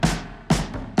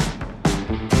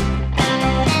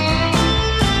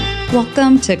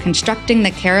Welcome to Constructing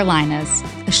the Carolinas,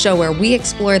 a show where we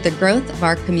explore the growth of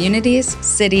our communities,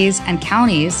 cities, and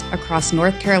counties across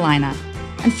North Carolina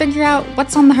and figure out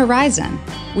what's on the horizon.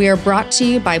 We are brought to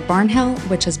you by Barnhill,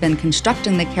 which has been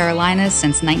constructing the Carolinas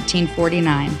since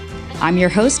 1949. I'm your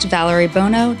host, Valerie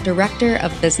Bono, Director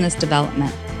of Business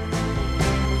Development.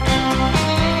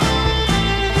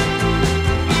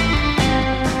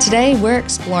 Today, we're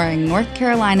exploring North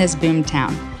Carolina's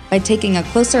boomtown by taking a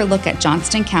closer look at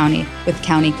Johnston County with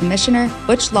County Commissioner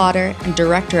Butch Lauder and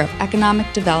Director of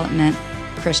Economic Development,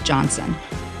 Chris Johnson.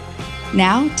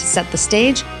 Now, to set the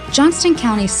stage, Johnston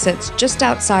County sits just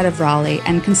outside of Raleigh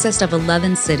and consists of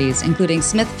 11 cities, including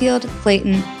Smithfield,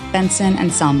 Clayton, Benson,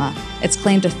 and Selma. Its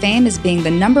claim to fame is being the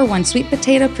 #1 sweet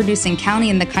potato producing county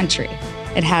in the country.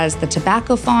 It has the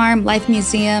Tobacco Farm, Life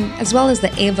Museum, as well as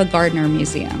the Ava Gardner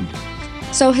Museum.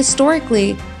 So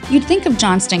historically, you'd think of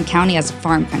Johnston County as a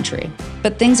farm country,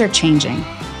 but things are changing.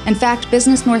 In fact,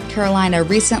 Business North Carolina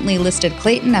recently listed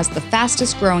Clayton as the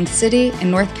fastest growing city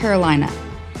in North Carolina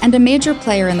and a major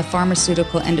player in the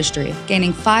pharmaceutical industry,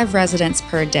 gaining 5 residents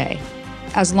per day.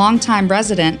 As longtime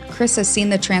resident, Chris has seen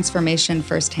the transformation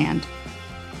firsthand.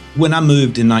 When I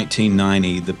moved in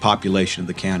 1990, the population of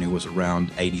the county was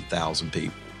around 80,000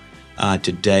 people.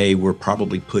 Today, we're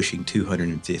probably pushing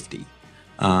 250.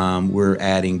 We're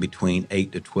adding between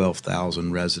 8,000 to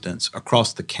 12,000 residents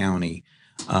across the county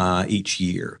each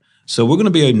year. So we're going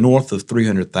to be north of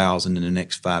 300,000 in the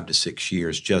next 5 to 6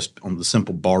 years, just on the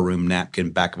simple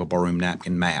back of a barroom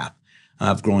napkin math,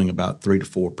 of growing about 3 to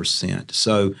 4%.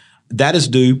 So that is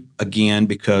due, again,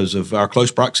 because of our close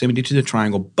proximity to the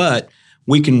triangle, but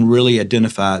we can really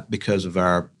identify it because of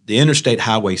the interstate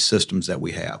highway systems that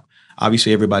we have.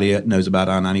 Obviously, everybody knows about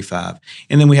I-95.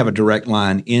 And then we have a direct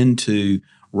line into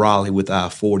Raleigh with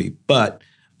I-40. But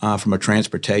from a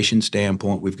transportation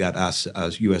standpoint, we've got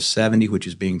US 70, which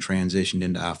is being transitioned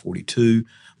into I-42.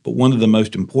 But one of the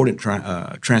most important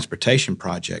transportation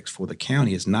projects for the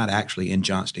county is not actually in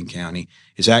Johnston County.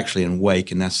 It's actually in Wake,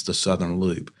 and that's the Southern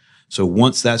Loop. So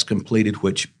once that's completed,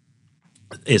 which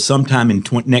is sometime in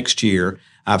next year,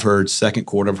 I've heard second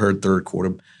quarter, I've heard third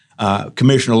quarter,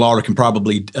 Commissioner Lauder can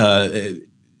probably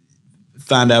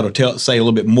find out or say a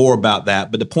little bit more about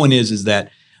that. But the point is that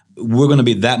we're going to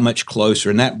be that much closer,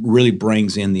 and that really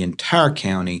brings in the entire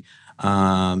county,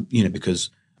 because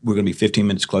we're going to be 15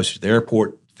 minutes closer to the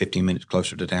airport, 15 minutes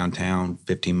closer to downtown,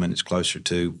 15 minutes closer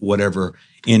to whatever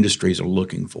industries are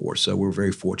looking for. So we're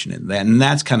very fortunate in that. And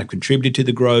that's kind of contributed to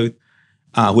the growth,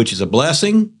 which is a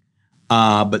blessing.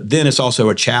 But then it's also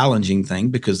a challenging thing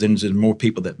because then there's more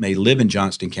people that may live in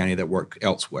Johnston County that work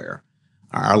elsewhere.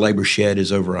 Our labor shed is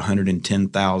over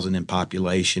 110,000 in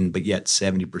population, but yet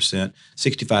 65 to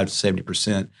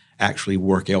 70% actually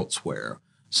work elsewhere.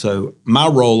 So my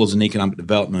role as an economic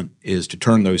development is to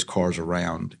turn those cars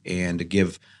around and to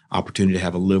give opportunity to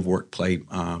have a live, work, play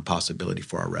possibility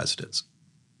for our residents.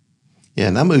 Yeah,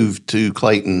 and I moved to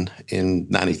Clayton in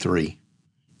 93.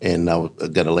 And I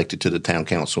got elected to the town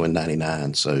council in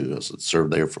 99, so I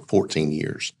served there for 14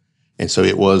 years. And so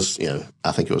it was,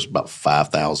 I think it was about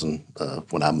 5,000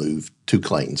 when I moved to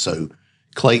Clayton. So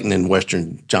Clayton and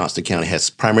western Johnston County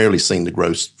has primarily seen the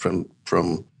growth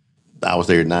from I was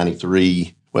there in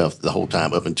 93, well, the whole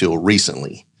time up until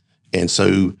recently. And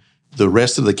so the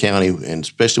rest of the county, and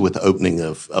especially with the opening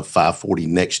of 540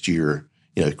 next year,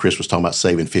 Chris was talking about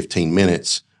saving 15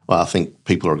 minutes. Well, I think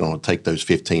people are going to take those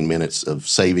 15 minutes of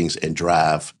savings and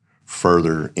drive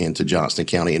further into Johnston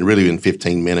County. And really in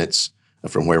 15 minutes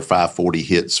from where 540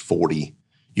 hits 40,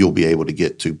 you'll be able to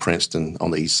get to Princeton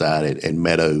on the east side and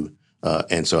Meadow.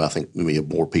 And so I think maybe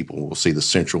more people will see the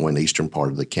central and eastern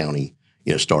part of the county,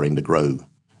 starting to grow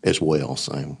as well.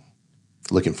 So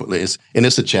looking for this. And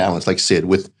it's a challenge, like I said,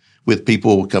 with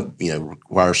people,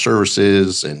 require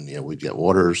services and, we've got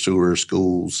water, sewer,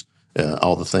 schools,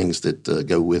 all the things that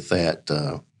go with that.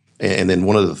 And then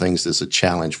one of the things that's a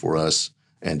challenge for us,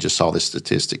 and just saw this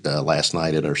statistic last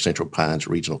night at our Central Pines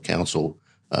Regional Council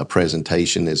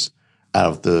presentation, is out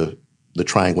of the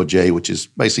Triangle J, which is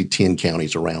basically 10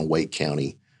 counties around Wake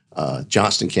County,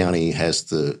 Johnston County has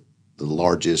the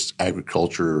largest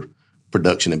agriculture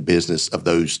production and business of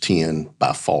those 10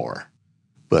 by far.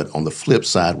 But on the flip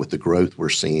side, with the growth we're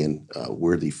seeing,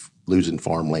 we're losing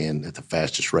farmland at the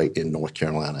fastest rate in North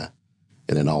Carolina,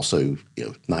 and then also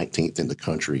 19th in the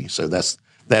country. So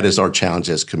that is our challenge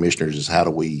as commissioners: is how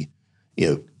do we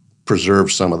preserve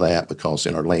some of that, because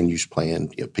in our land use plan,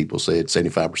 people said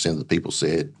 75% of the people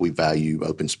said we value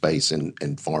open space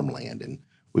and farmland, and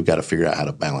we've got to figure out how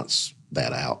to balance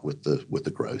that out with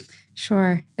the growth.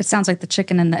 Sure. It sounds like the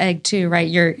chicken and the egg too, right?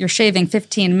 You're shaving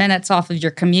 15 minutes off of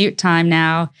your commute time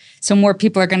now. So more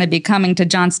people are going to be coming to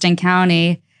Johnston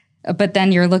County, but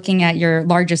then you're looking at your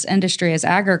largest industry as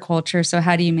agriculture. So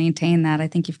how do you maintain that? I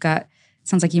think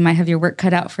sounds like you might have your work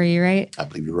cut out for you, right? I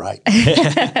believe you're right.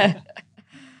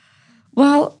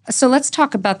 Well, so let's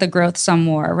talk about the growth some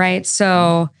more, right?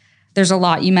 So there's a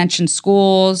lot. You mentioned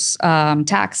schools,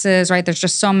 taxes, right? There's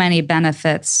just so many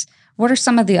benefits. What are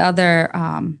some of the other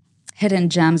hidden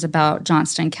gems about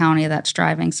Johnston County that's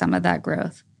driving some of that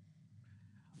growth?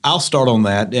 I'll start on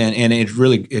that, and it's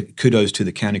really kudos to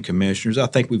the county commissioners. I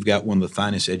think we've got one of the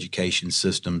finest education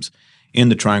systems in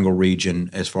the Triangle region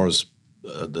as far as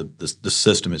the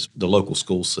system is the local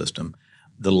school system.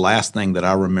 The last thing that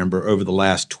I remember over the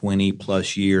last 20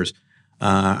 plus years,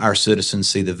 our citizens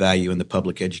see the value in the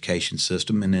public education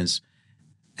system and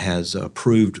has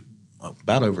approved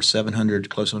about over $700,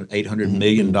 close to $800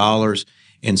 million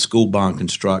in school bond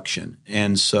construction.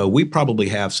 And so we probably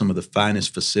have some of the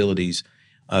finest facilities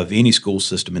of any school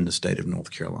system in the state of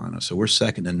North Carolina. So we're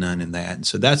second to none in that. And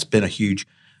so that's been a huge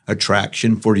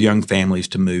attraction for young families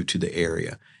to move to the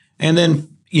area. And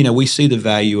then, we see the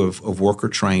value of worker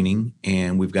training,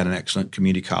 and we've got an excellent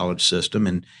community college system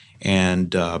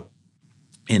and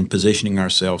in positioning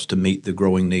ourselves to meet the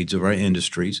growing needs of our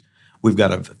industries. We've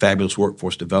got a fabulous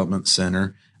workforce development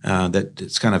center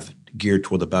that's kind of geared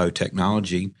toward the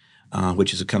biotechnology,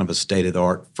 which is a kind of a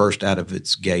state-of-the-art, first out of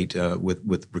its gate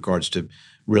with regards to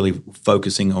really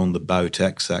focusing on the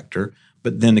biotech sector.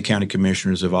 But then the county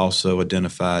commissioners have also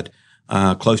identified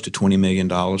close to $20 million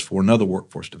for another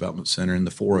workforce development center in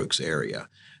the Four Oaks area.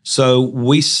 So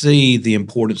we see the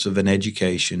importance of an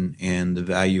education and the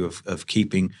value of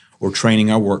keeping or training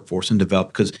our workforce and develop.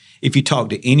 Because if you talk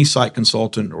to any site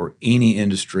consultant or any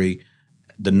industry,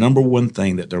 the number one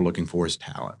thing that they're looking for is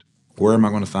talent. Where am I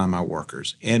going to find my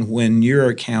workers? And when you're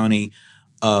a county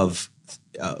of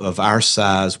our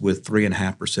size with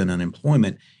 3.5%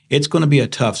 unemployment, it's going to be a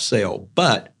tough sell.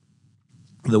 But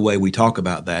the way we talk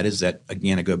about that is that,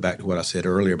 again, I go back to what I said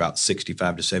earlier about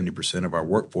 65 to 70% of our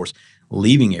workforce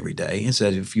leaving every day. It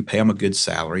says if you pay them a good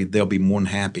salary, they'll be more than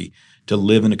happy to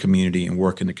live in a community and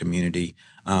work in the community,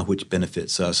 which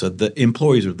benefits us. So the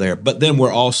employees are there. But then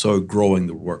we're also growing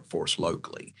the workforce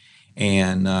locally.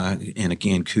 And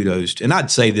again, kudos. And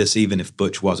I'd say this even if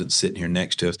Butch wasn't sitting here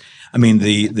next to us. I mean,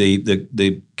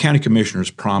 the county commissioner's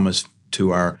promise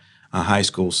to our high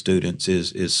school students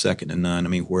is second to none. I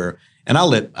mean, and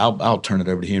I'll turn it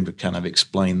over to him to kind of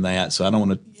explain that. So I don't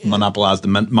want to monopolize the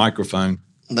microphone.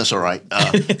 That's all right.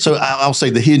 So I'll say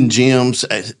the hidden gems.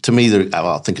 To me,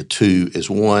 I'll think of two. Is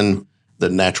one, the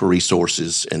natural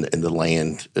resources and the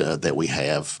land that we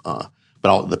have, but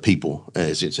all the people,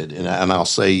 as it said. And I'll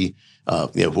say,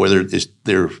 whether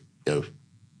they're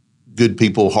good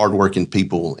people, hardworking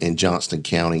people in Johnston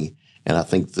County. And I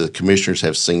think the commissioners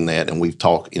have seen that, and we've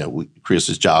talked.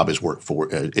 Chris's job is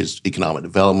is economic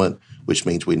development, which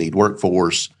means we need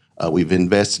workforce. We've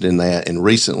invested in that, and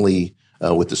recently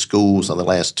with the schools, the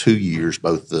last 2 years,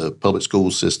 both the public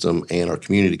school system and our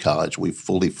community college, we've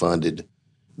fully funded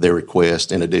their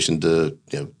request. In addition to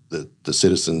the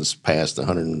citizens passed the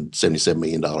 $177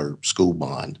 million school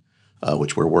bond,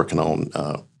 which we're working on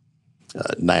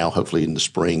now. Hopefully in the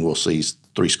spring we'll see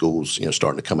 3 schools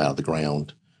starting to come out of the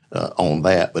ground on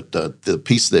that. But the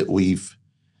piece that we've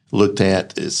looked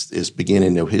at is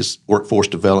beginning. His workforce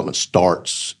development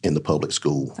starts in the public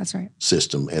school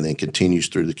system and then continues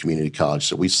through the community college.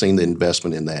 So we've seen the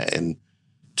investment in that. And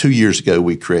 2 years ago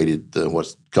we created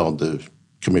what's called the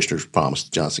Commissioner's Promise,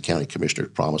 the Johnston County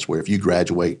Commissioner's Promise, where if you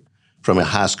graduate from a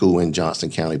high school in Johnston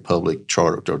County, public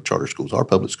charter schools are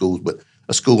public schools, but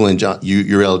a school in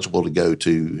you're eligible to go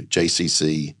to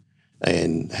JCC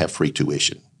and have free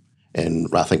tuition. And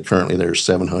I think currently there's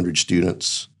 700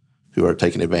 students who are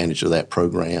taking advantage of that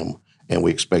program, and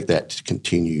we expect that to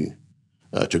continue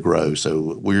to grow.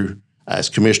 So we're, as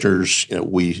commissioners,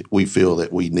 we feel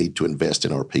that we need to invest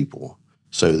in our people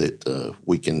so that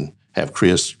we can have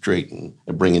Chris creating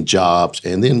and bringing jobs,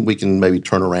 and then we can maybe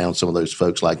turn around some of those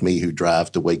folks like me who drive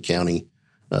to Wake County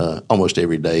almost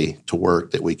every day to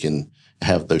work, that we can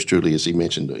have those truly, as he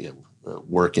mentioned,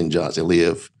 work in Johnston,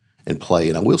 live and play.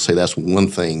 And I will say that's one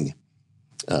thing.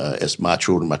 As my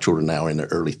children now are in their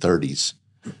early 30s,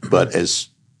 but as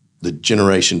the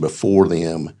generation before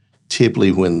them,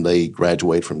 typically when they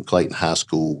graduate from Clayton High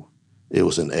School, it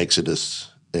was an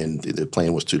exodus, and the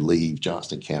plan was to leave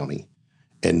Johnston County.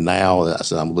 And now,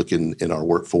 as I'm looking in our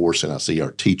workforce and I see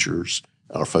our teachers,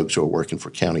 our folks who are working for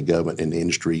county government and the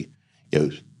industry,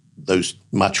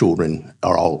 my children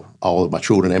are all of my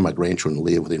children and my grandchildren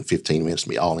live within 15 minutes of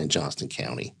me, all in Johnston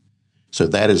County. So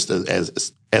that is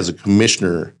as a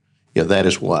commissioner, that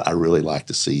is what I really like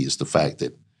to see is the fact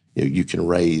that you can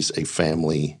raise a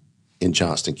family in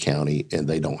Johnston County and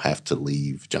they don't have to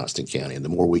leave Johnston County. And the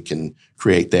more we can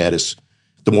create that, is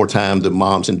the more time the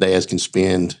moms and dads can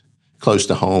spend close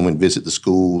to home and visit the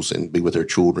schools and be with their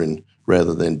children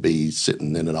rather than be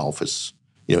sitting in an office,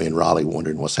 in Raleigh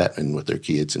wondering what's happening with their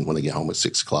kids. And when they get home at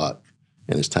 6 o'clock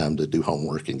and it's time to do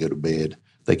homework and go to bed,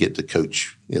 they get to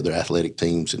coach their athletic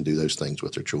teams and do those things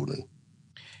with their children.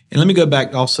 And let me go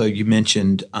back also, you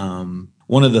mentioned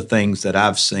one of the things that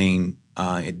I've seen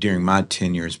during my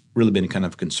tenure has really been kind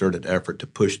of a concerted effort to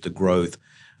push the growth.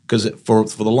 Because for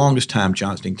the longest time,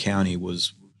 Johnston County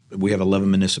we have 11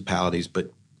 municipalities,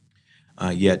 but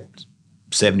yet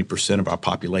 70% of our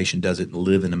population doesn't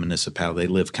live in a municipality. They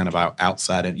live kind of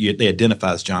outside it. They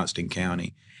identify as Johnston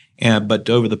County. But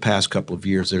over the past couple of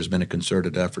years, there's been a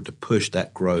concerted effort to push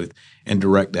that growth and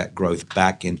direct that growth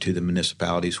back into the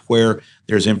municipalities where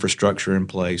there's infrastructure in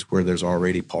place, where there's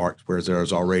already parks, where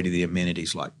there's already the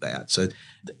amenities like that. So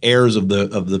the errors of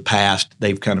the past,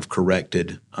 they've kind of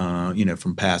corrected,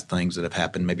 from past things that have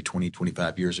happened maybe 20,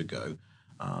 25 years ago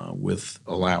with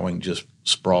allowing just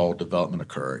sprawl development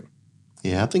occurring.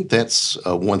 Yeah, I think that's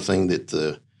one thing that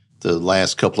the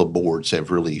last couple of boards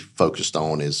have really focused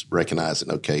on is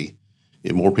recognizing, okay,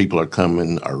 if more people are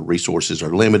coming, our resources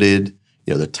are limited.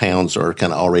 The towns are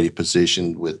kind of already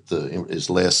positioned with is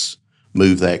less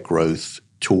move that growth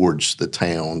towards the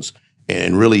towns.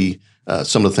 And really,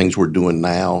 some of the things we're doing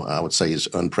now, I would say, is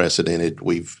unprecedented.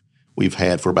 We've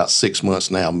had for about 6 months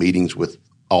now meetings with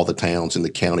all the towns in the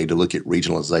county to look at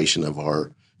regionalization of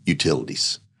our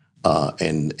utilities.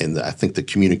 And I think the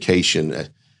communication.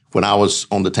 When I was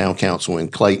on the town council in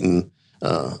Clayton,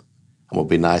 I'm going to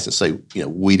be nice and say,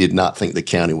 we did not think the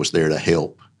county was there to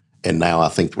help. And now I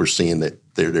think we're seeing that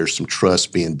there's some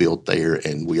trust being built there,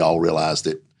 and we all realize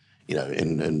that,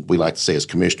 and we like to say as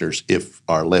commissioners, if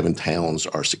our 11 towns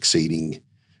are succeeding,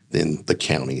 then the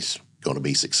county's going to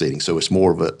be succeeding. So it's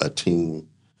more of a team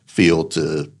feel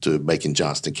to making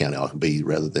Johnston County be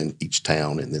rather than each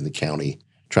town and then the county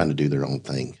trying to do their own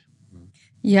thing.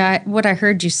 Yeah, what I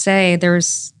heard you say,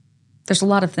 there's a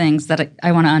lot of things that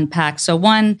I want to unpack. So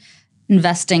one,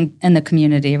 investing in the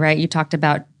community, right? You talked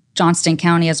about Johnston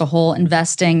County as a whole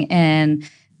investing in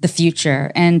the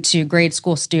future and to grade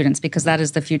school students because that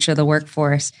is the future of the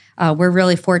workforce. We're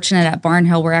really fortunate at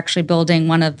Barnhill. We're actually building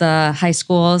one of the high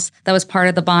schools that was part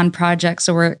of the bond project.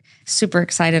 So we're super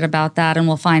excited about that. And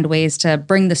we'll find ways to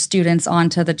bring the students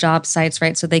onto the job sites,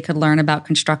 right? So they could learn about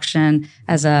construction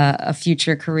as a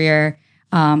future career.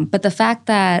 But the fact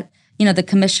that the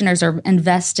commissioners are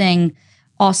investing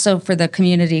also for the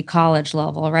community college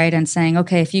level, right? And saying,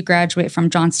 okay, if you graduate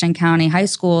from Johnston County high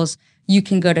schools, you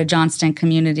can go to Johnston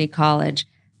Community College.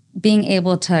 Being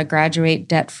able to graduate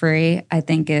debt-free, I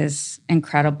think, is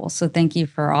incredible. So thank you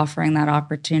for offering that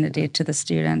opportunity to the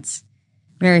students.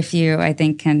 Very few, I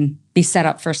think, can be set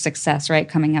up for success, right?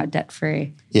 Coming out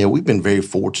debt-free. Yeah, we've been very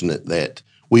fortunate that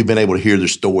we've been able to hear the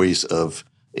stories of,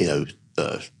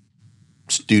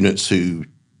 students who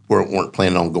weren't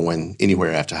planning on going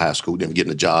anywhere after high school, getting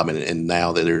a job, and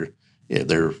now that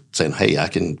they're saying, "Hey, I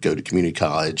can go to community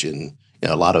college," and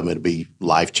a lot of them it'll be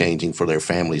life changing for their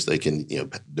families. They can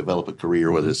develop a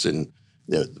career, whether it's in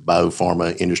the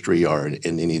biopharma industry or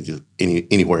in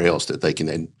anywhere else that they can.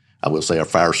 And I will say, our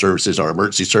fire services, our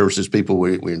emergency services people,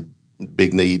 we're in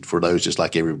big need for those, just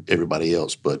like everybody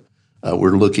else. But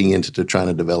we're looking into trying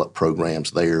to develop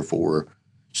programs there for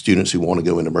students who want to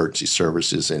go into emergency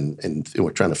services, and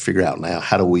we're trying to figure out now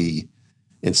how do we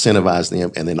incentivize them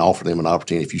and then offer them an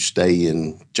opportunity. If you stay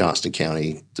in Johnston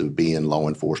County to be in law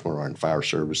enforcement or in fire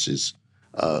services,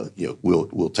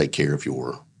 we'll take care of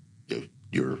your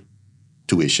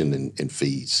tuition and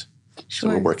fees. Sure.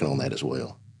 So we're working on that as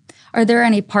well. Are there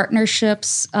any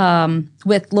partnerships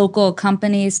with local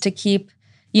companies to keep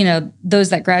those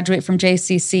that graduate from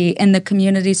JCC in the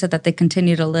community so that they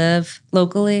continue to live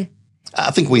locally?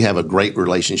 I think we have a great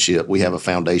relationship. We have a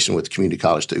foundation with the community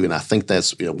college too, and I think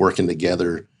that's working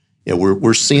together.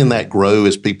 We're seeing that grow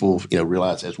as people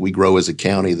realize as we grow as a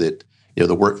county that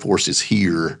the workforce is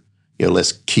here.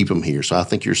 Let's keep them here. So I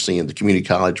think you're seeing the community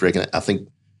college. I think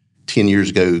 10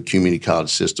 years ago, community college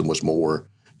system was more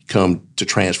come to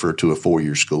transfer to a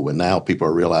 4-year school, and now people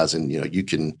are realizing you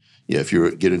can if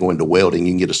you're going to welding,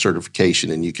 you can get a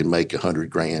certification and you can make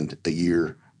 $100,000 a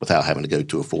year without having to go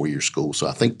to a 4-year school. So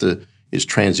I think is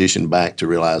transition back to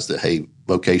realize that, hey,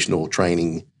 vocational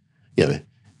training,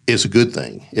 is a good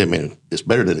thing. I mean, it's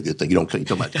better than a good thing. You talk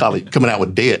about college coming out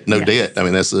with debt, debt. I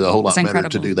mean, that's a whole lot better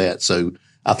to do that. So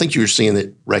I think you're seeing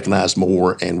it recognized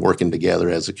more and working together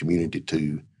as a community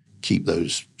to keep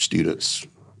those students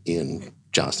in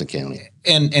Johnston County.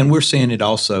 And we're seeing it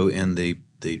also in the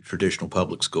traditional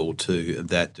public school too,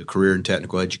 that the career and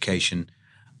technical education,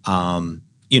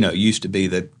 used to be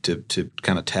that to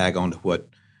kind of tag on to what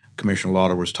Commissioner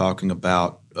Lauder was talking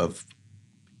about of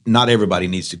not everybody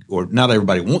needs to, or not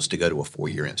everybody wants to go to a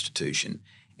 4-year institution.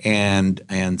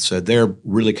 And so they're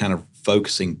really kind of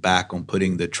focusing back on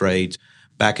putting the trades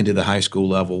back into the high school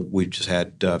level. We just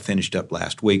had finished up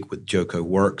last week with JOCO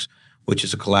Works, which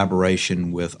is a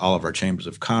collaboration with all of our chambers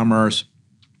of commerce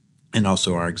and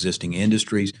also our existing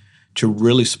industries to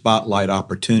really spotlight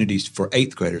opportunities for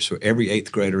 8th graders. So every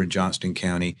 8th grader in Johnston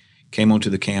County came onto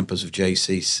the campus of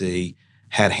JCC,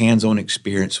 had hands-on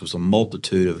experience with a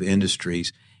multitude of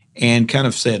industries, and kind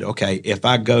of said, okay, if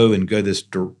I go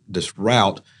this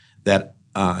route that,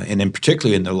 and in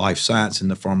particularly in the life science and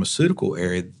the pharmaceutical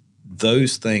area,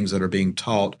 those things that are being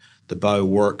taught, the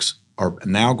bioworks, are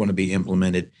now going to be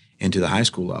implemented into the high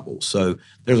school level. So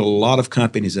there's a lot of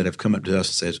companies that have come up to us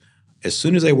and says, as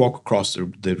soon as they walk across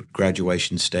the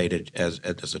graduation stage as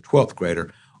a 12th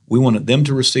grader, we want them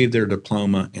to receive their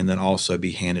diploma and then also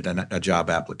be handed a job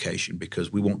application,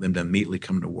 because we want them to immediately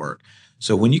come to work.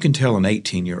 So when you can tell an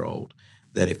 18-year-old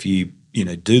that if you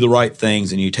do the right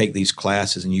things and you take these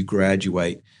classes and you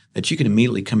graduate, that you can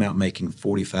immediately come out making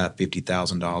 $45,000,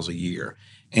 $50,000 a year.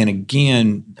 And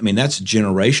again, I mean, that's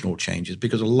generational changes,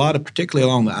 because a lot of, particularly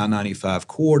along the I-95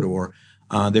 corridor,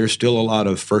 there's still a lot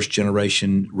of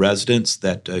first-generation residents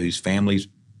that whose families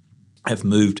have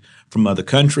moved from other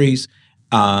countries.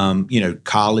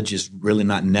 College is really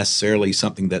not necessarily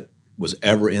something that was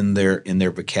ever in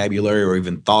their vocabulary or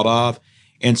even thought of.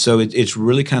 And so it's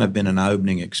really kind of been an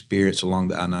eye-opening experience along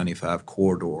the I-95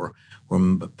 corridor,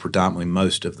 where predominantly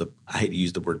most of the, I hate to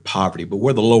use the word poverty, but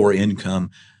where the lower income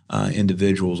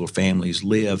individuals or families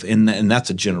live. And that's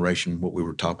a generation, what we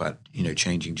were talking about,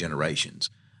 changing generations.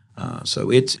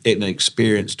 So it's an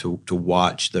experience to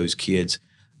watch those kids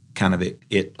kind of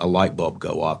a light bulb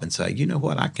go off and say, you know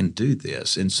what, I can do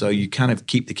this. And so you kind of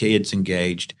keep the kids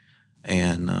engaged,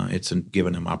 and it's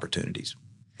giving them opportunities.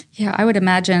 Yeah, I would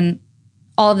imagine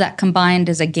all of that combined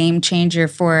is a game changer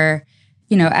for,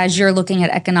 as you're looking at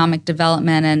economic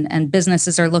development and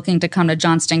businesses are looking to come to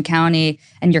Johnston County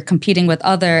and you're competing with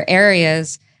other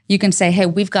areas, you can say, hey,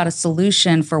 we've got a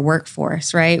solution for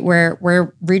workforce, right?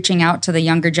 We're reaching out to the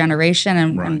younger generation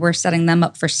and we're setting them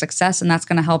up for success, and that's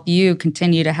going to help you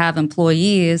continue to have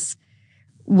employees,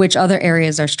 which other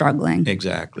areas are struggling.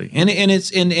 Exactly.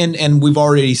 And we've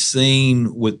already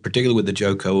seen, particularly with the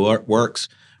JOCO Works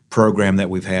program that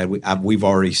we've had, we've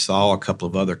already saw a couple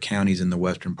of other counties in the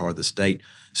western part of the state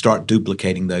start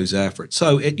duplicating those efforts.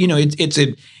 So you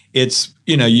kind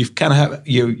of have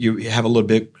you have a little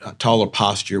bit taller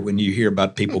posture when you hear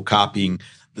about people copying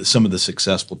some of the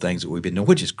successful things that we've been doing,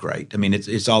 which is great. I mean,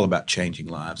 it's all about changing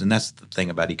lives, and that's the thing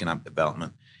about economic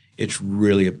development. It's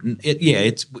really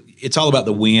it's all about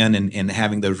the win and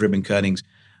having those ribbon cuttings,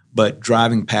 but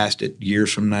driving past it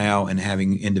years from now and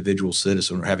having individual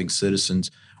citizens or having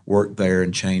citizens work there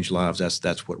and change lives.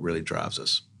 That's what really drives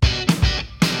us.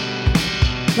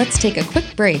 Let's take a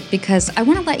quick break, because I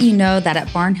want to let you know that at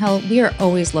Barnhill, we are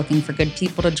always looking for good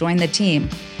people to join the team.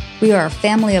 We are a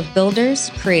family of builders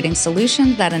creating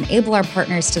solutions that enable our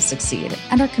partners to succeed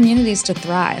and our communities to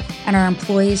thrive and our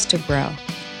employees to grow.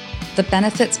 The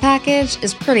benefits package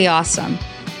is pretty awesome.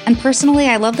 And personally,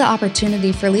 I love the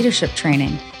opportunity for leadership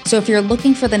training. So if you're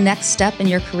looking for the next step in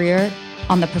your career,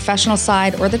 on the professional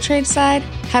side or the trade side,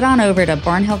 head on over to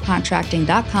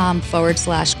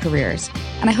barnhillcontracting.com/careers.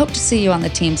 And I hope to see you on the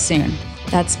team soon.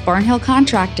 That's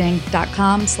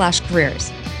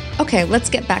barnhillcontracting.com/careers. Okay, let's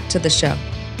get back to the show.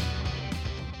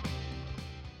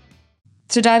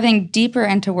 So diving deeper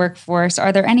into workforce,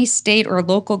 are there any state or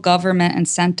local government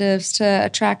incentives to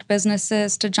attract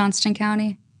businesses to Johnston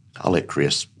County? I'll let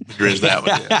Chris address that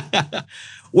one.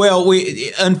 Well,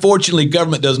 unfortunately,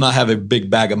 government does not have a big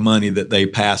bag of money that they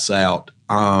pass out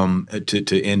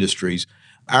to industries.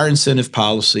 Our incentive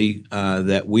policy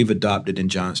that we've adopted in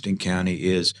Johnston County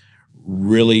is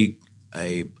really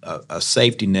a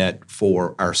safety net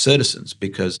for our citizens,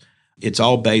 because it's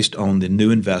all based on the new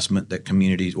investment that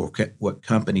communities or what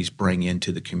companies bring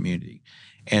into the community.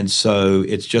 And so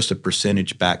it's just a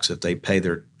percentage back. So if they pay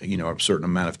their, a certain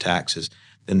amount of taxes,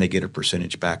 then they get a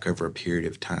percentage back over a period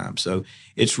of time. So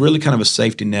it's really kind of a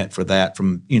safety net for that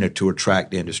to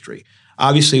attract industry.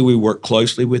 Obviously, we work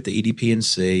closely with the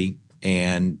EDP&C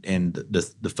and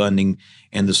the funding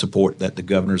and the support that the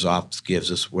governor's office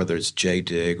gives us, whether it's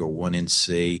JDIG or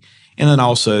 1NC. And then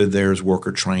also there's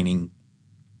worker training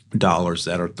dollars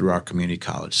that are through our community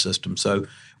college system. So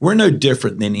we're no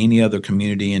different than any other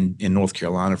community in North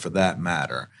Carolina for that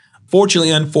matter.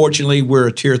 Fortunately, unfortunately, we're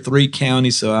a Tier 3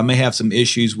 county, so I may have some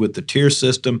issues with the tier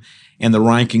system and the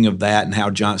ranking of that and how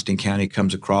Johnston County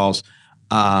comes across,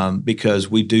 because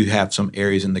we do have some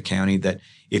areas in the county that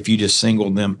if you just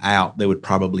single them out, they would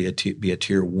probably be a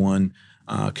Tier 1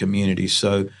 community.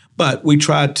 So, but we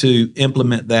tried to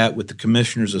implement that with the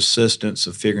commissioner's assistance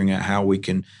of figuring out how we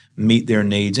can meet their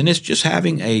needs. And it's just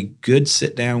having a good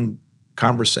sit-down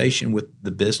conversation with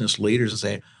the business leaders and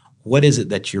say, what is it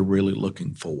that you're really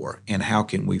looking for, and how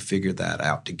can we figure that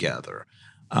out together?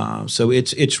 So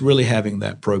it's really having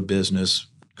that pro-business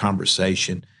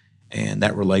conversation and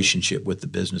that relationship with the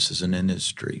businesses and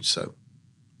industry. So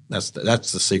that's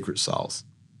the secret sauce.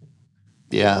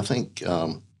 Yeah, I think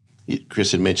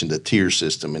Chris had mentioned the tier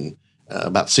system, and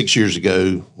about 6 years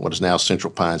ago, what is now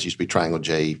Central Pines, used to be Triangle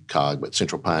J COG, but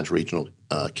Central Pines Regional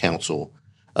Council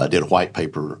did a white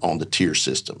paper on the tier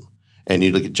system. And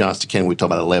you look at Johnston County, we talk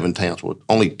about 11 towns. Well,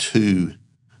 only 2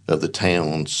 of the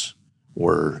towns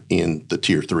were in the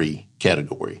Tier 3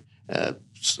 category. A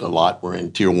lot were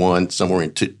in Tier 1, some were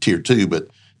in Tier 2, but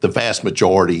the vast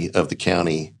majority of the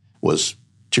county was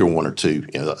Tier 1 or 2.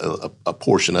 A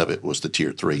portion of it was the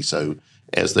Tier 3. So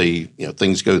as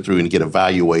things go through and get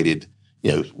evaluated,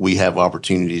 we have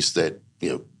opportunities that,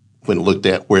 when looked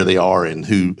at where they are and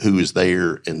who is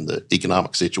there and the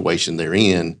economic situation they're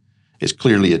in, is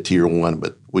clearly a Tier 1,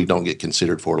 but we don't get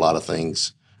considered for a lot of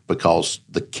things because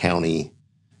the county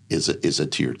is a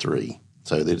Tier 3.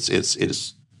 So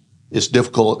it's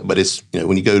difficult, but it's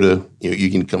when you go to you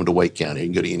can come to Wake County, you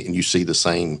can go to and you see the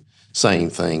same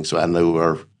thing. So I know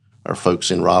our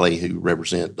folks in Raleigh who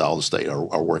represent all the state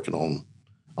are working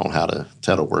on how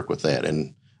to work with that.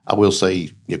 And I will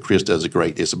say, Chris does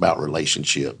it's about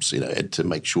relationships, and to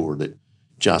make sure that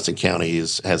Johnston County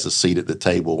has a seat at the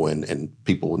table and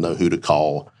people will know who to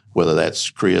call, whether that's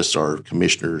Chris or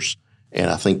commissioners. And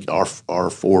I think our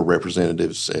 4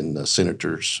 representatives and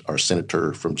senators, our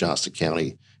senator from Johnston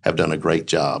County, have done a great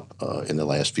job in the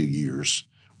last few years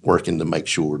working to make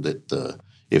sure that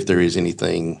if there is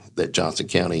anything that Johnston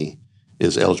County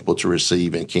is eligible to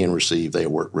receive and can receive, they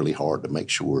work really hard to make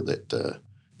sure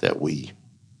that we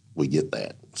get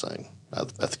that. So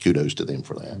kudos to them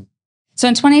for that. So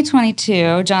in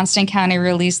 2022, Johnston County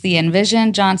released the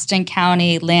Envision Johnston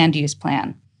County Land Use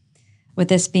Plan. With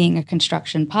this being a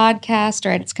construction podcast,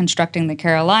 right, it's constructing the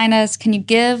Carolinas. Can you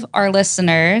give our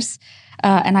listeners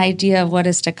an idea of what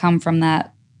is to come from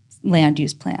that land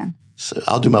use plan? So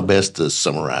I'll do my best to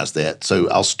summarize that. So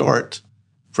I'll start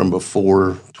from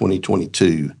before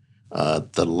 2022.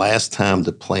 The last time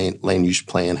the land use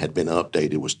plan had been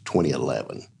updated was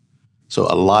 2011. So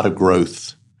a lot of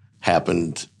growth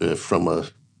happened from a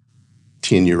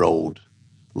 10-year-old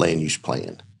land use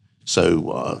plan.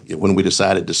 So when we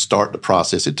decided to start the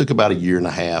process, it took about a year and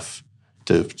a half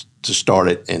to start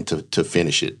it and to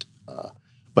finish it.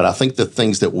 But I think the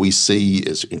things that we see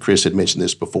and Chris had mentioned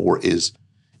this before, is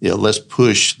let's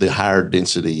push the higher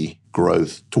density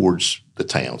growth towards the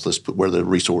towns. Let's put where the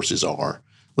resources are.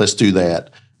 Let's do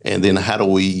that. And then how do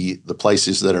the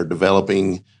places that are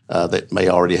developing that may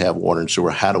already have water and sewer,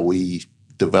 how do we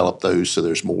develop those so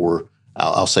there's more,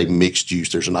 I'll say mixed use.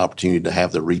 There's an opportunity to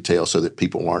have the retail so that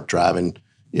people aren't driving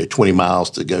 20 miles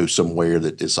to go somewhere,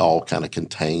 that it's all kind of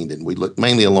contained. And we look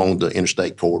mainly along the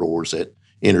interstate corridors at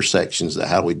intersections,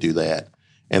 how do we do that?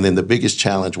 And then the biggest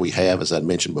challenge we have, as I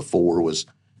mentioned before, was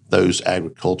those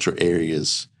agriculture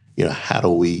areas. How do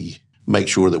we make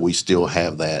sure that we still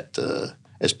have that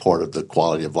as part of the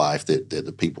quality of life that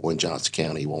the people in Johnston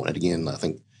County want? And again, I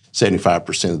think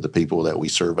 75% of the people that we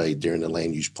surveyed during the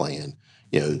land use plan,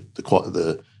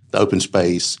 the open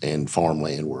space and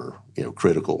farmland were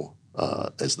critical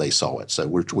as they saw it. So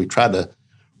we tried to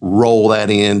roll that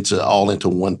into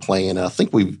one plan. And I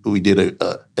think we did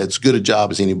as good a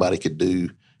job as anybody could do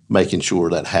making sure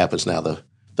that happens. Now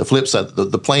the flip side,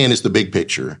 the plan is the big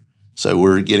picture. So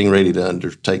we're getting ready to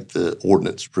undertake the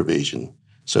ordinance provision.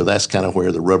 So that's kind of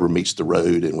where the rubber meets the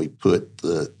road, and we put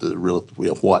the real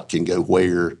what can go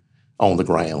where on the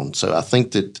ground. So I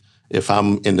think that if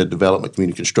I'm in the development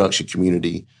community, construction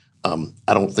community,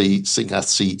 I don't think I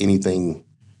see anything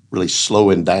really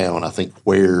slowing down. I think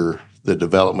where the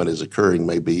development is occurring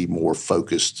may be more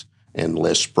focused and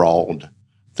less sprawled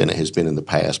than it has been in the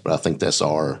past. But I think that's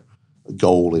our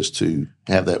goal, is to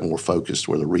have that more focused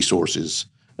where the resources,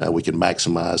 we can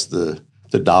maximize the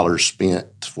dollars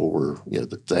spent for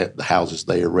the houses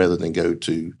there, rather than go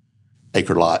to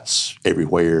acre lots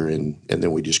everywhere and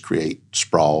then we just create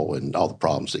sprawl and all the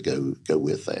problems that go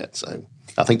with that. So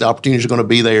I think the opportunities are going to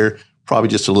be there, probably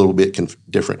just a little bit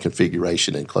different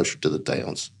configuration and closer to the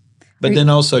towns. But then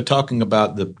also talking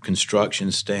about the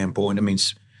construction standpoint, I mean,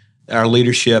 our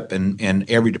leadership and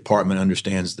every department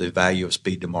understands the value of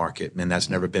speed to market, and that's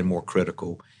never been more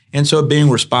critical. And so being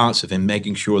responsive and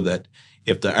making sure that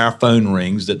if our phone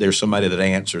rings, that there's somebody that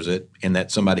answers it and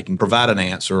that somebody can provide an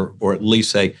answer or at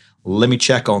least say, let me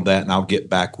check on that and I'll get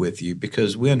back with you,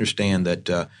 because we understand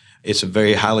that it's a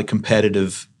very highly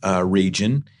competitive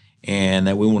region, and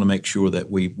that we want to make sure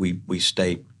that we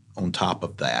stay on top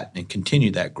of that and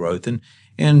continue that growth.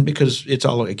 And because it's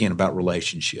all, again, about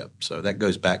relationship. So that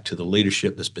goes back to the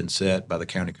leadership that's been set by the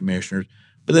county commissioners,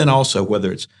 but then also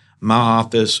whether it's my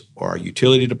office or our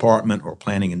utility department or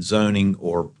planning and zoning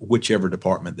or whichever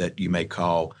department that you may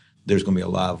call, there's going to be a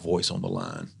live voice on the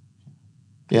line.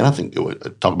 Yeah, and I think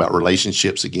talk about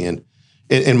relationships again.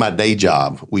 In my day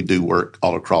job, we do work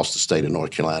all across the state of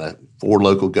North Carolina for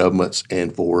local governments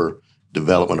and for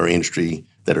development or industry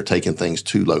that are taking things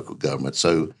to local government.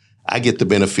 So I get the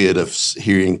benefit of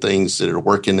hearing things that are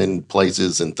working in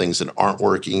places and things that aren't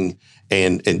working,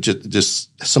 and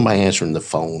just somebody answering the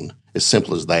phone, as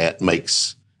simple as that,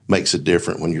 makes it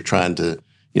different when you're trying to,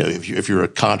 if you're a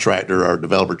contractor or a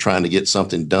developer trying to get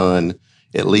something done,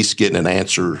 at least getting an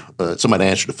answer, somebody to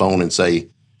answer the phone and say,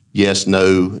 yes,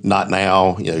 no, not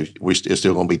now, it's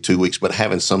still going to be 2 weeks, but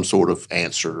having some sort of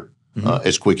answer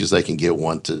as quick as they can get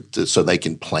one to so they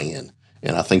can plan.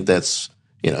 And I think that's,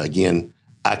 again,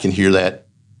 I can hear that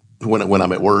when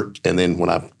I'm at work, and then when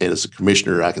I'm as a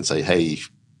commissioner, I can say, hey,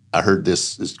 I heard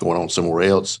this is going on somewhere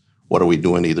else. What are we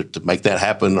doing either to make that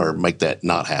happen or make that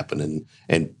not happen?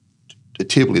 And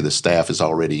typically the staff is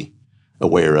already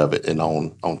aware of it and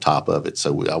on top of it.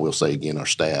 So I will say again, our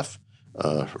staff,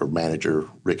 our manager,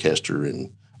 Rick Hester,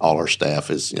 and all our staff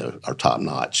is, are top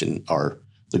notch and are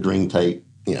the green tape,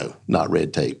 not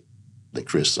red tape that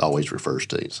Chris always refers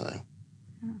to. So.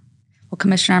 Well,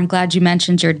 Commissioner, I'm glad you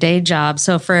mentioned your day job.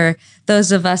 So for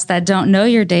those of us that don't know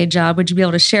your day job, would you be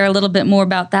able to share a little bit more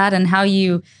about that and how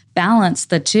you balance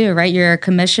the two, right? You're a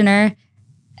commissioner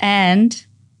and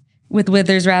with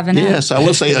Withers Ravenel. Yes, I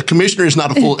will say a commissioner is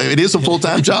not it is a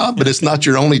full-time job, but it's not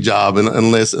your only job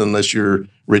unless you're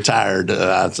retired,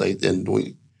 I'd say.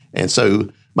 And so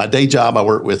my day job, I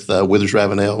work with Withers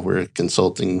Ravenel. We're a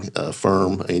consulting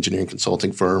firm, engineering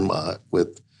consulting firm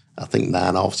with, I think,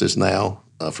 9 offices now.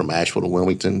 From Asheville to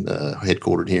Wilmington,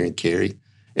 headquartered here in Cary.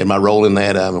 And my role in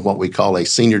that, I'm what we call a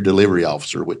senior delivery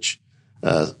officer, which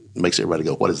makes everybody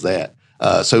go, what is that?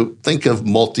 So think of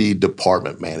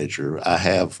multi-department manager. I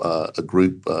have a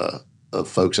group of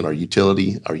folks in our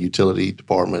utility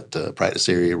department, practice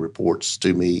area reports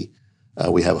to me.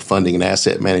 We have a funding and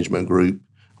asset management group,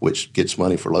 which gets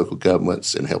money for local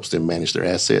governments and helps them manage their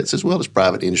assets, as well as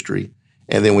private industry.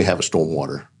 And then we have a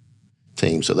stormwater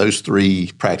team. So those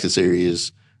 3 practice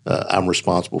areas I'm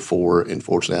responsible for. And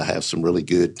fortunately, I have some really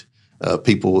good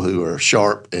people who are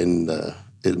sharp, and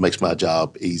it makes my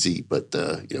job easy. But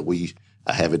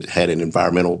I haven't had an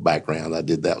environmental background.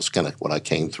 That was kind of what I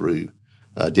came through.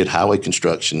 Did highway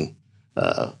construction,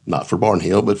 not for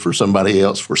Barnhill, but for somebody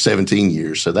else for 17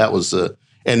 years. So that was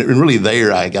and really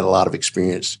there I got a lot of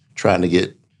experience trying to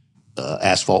get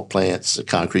asphalt plants,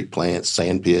 concrete plants,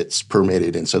 sand pits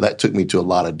permitted. And so that took me to a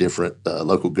lot of different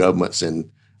local governments,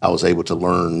 and I was able to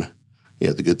learn,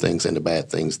 the good things and the bad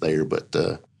things there. But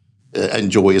I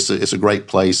enjoy it. It's a great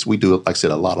place. We do, like I said,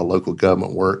 a lot of local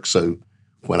government work. So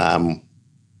when I'm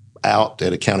out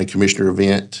at a county commissioner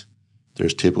event,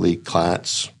 there's typically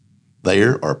clients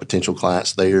there or potential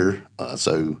clients there.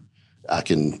 So I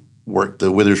can work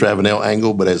the Withers Ravenel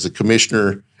angle, but as a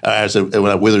commissioner, when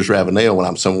I Withers Ravenel, when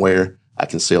I'm somewhere, I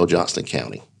can sell Johnston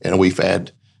County. And we've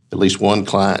had at least one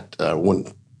client,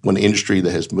 one industry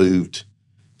that has moved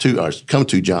to or come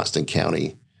to Johnston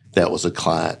County. That was a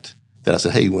client that I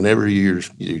said, hey, whenever you're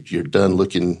done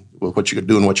looking at what you're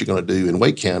doing, what you're going to do in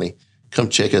Wake County, come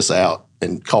check us out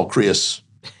and call Chris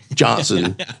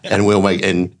Johnson, and we'll make.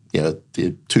 And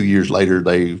 2 years later,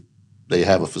 they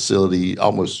have a facility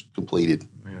almost completed.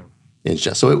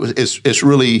 Yeah. So it's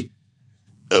really.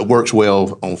 Works well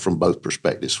from both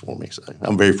perspectives for me. So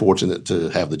I'm very fortunate to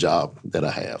have the job that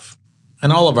I have.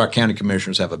 And all of our county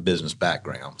commissioners have a business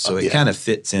background, so it kind of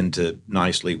fits into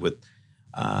nicely with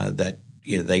that.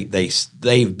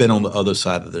 They've been on the other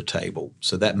side of the table,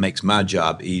 so that makes my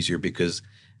job easier because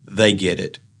they get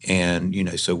it. And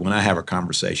so when I have a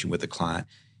conversation with a client,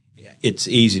 it's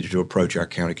easy to approach our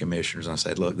county commissioners and I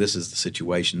say, look, this is the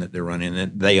situation that they're running,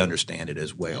 and they understand it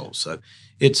as well. So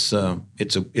it's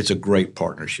a great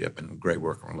partnership and a great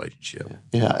working relationship.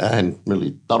 Yeah, I hadn't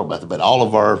really thought about that, but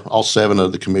all 7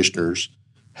 of the commissioners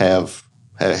have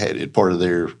had part of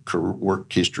their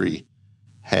work history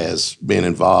has been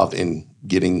involved in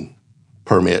getting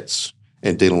permits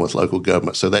and dealing with local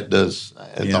government. So that does, I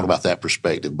hadn't thought about that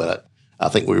perspective, but I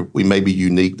think we may be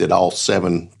unique that all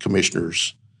 7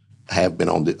 commissioners have been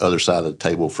on the other side of the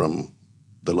table from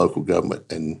the local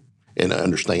government and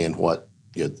understand what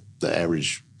the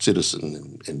average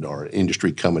citizen and our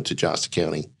industry coming to Johnston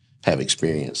County have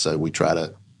experienced. So we try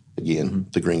to, again,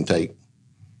 the green tape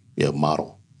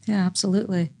model. Yeah,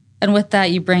 absolutely. And with that,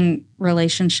 you bring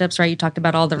relationships, right? You talked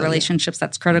about all the relationships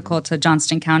that's critical to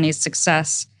Johnston County's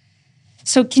success.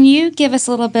 So can you give us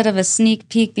a little bit of a sneak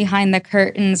peek behind the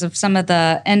curtains of some of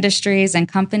the industries and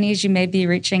companies you may be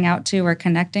reaching out to or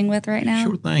connecting with right now?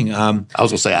 Sure thing. I was going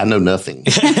to say, I know nothing.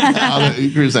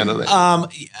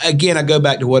 Again, I go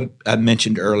back to what I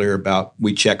mentioned earlier about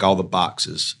we check all the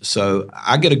boxes. So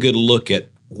I get a good look at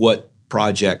what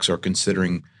projects are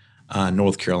considering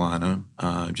North Carolina,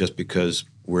 just because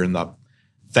we're in the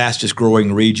fastest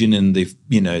growing region in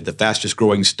the fastest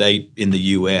growing state in the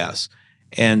U.S.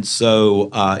 And so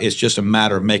it's just a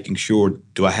matter of making sure,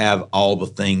 do I have all the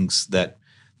things that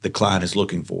the client is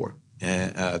looking for?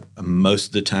 Most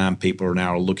of the time, people are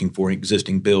now looking for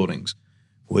existing buildings,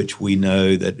 which we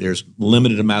know that there's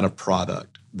limited amount of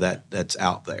product that's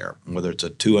out there, whether it's a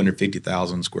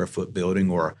 250,000 square foot building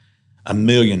or a 1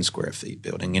 million square feet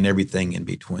building and everything in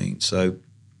between. So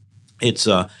it's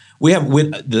our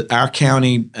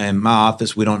county and my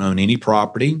office, we don't own any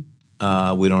property.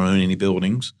 We don't own any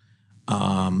buildings.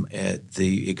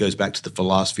 It goes back to the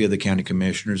philosophy of the county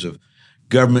commissioners of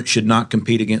government should not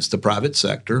compete against the private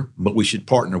sector, but we should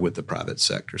partner with the private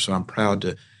sector. So I'm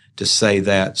proud to say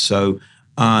that. So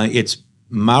it's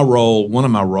my role. One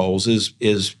of my roles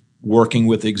is working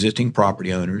with existing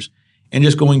property owners and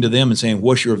just going to them and saying,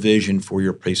 what's your vision for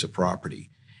your piece of property?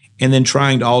 And then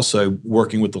trying to also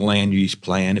working with the land use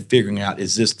plan and figuring out,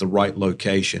 is this the right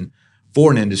location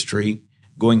for an industry?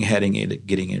 Going ahead and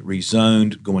getting it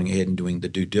rezoned, going ahead and doing the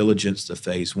due diligence, the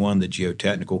phase 1, the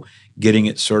geotechnical, getting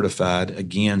it certified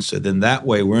again. So then that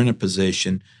way we're in a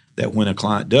position that when a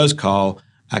client does call,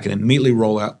 I can immediately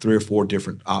roll out 3 or 4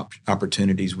 different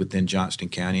opportunities within Johnston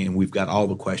County, and we've got all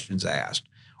the questions asked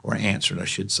or answered, I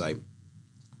should say,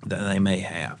 that they may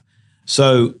have.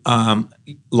 So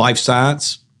life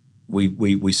science,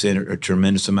 we see a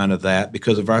tremendous amount of that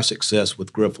because of our success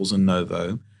with Grifols and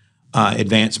Novo.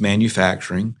 Advanced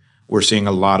manufacturing, we're seeing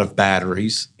a lot of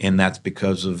batteries, and that's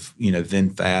because of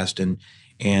VinFast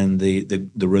and the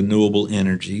renewable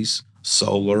energies,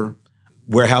 solar,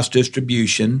 warehouse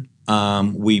distribution.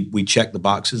 We check the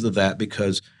boxes of that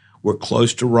because we're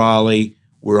close to Raleigh,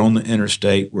 we're on the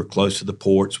interstate, we're close to the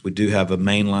ports. We do have a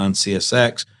mainline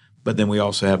CSX, but then we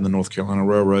also have the North Carolina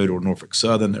Railroad or Norfolk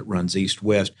Southern that runs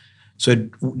east-west. So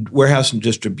warehouse and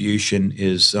distribution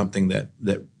is something that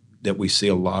we see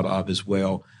a lot of as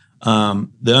well. The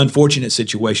unfortunate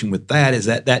situation with that is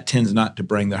that tends not to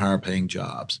bring the higher paying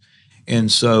jobs.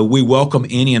 And so we welcome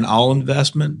any and all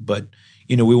investment, but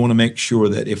we want to make sure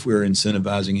that if we're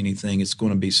incentivizing anything, it's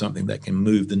going to be something that can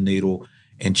move the needle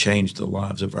and change the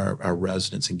lives of our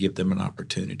residents and give them an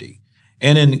opportunity.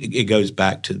 And then it goes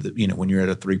back to when you're at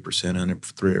a 3%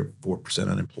 3 or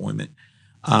 4% unemployment.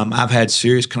 I've had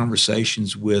serious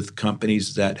conversations with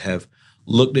companies that have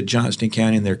looked at Johnston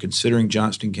County and they're considering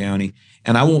Johnston County,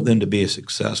 and I want them to be as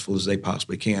successful as they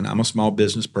possibly can. I'm a small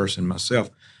business person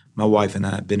myself. My wife and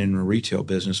I have been in the retail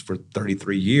business for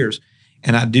 33 years,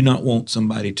 and I do not want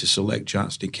somebody to select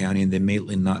Johnston County and then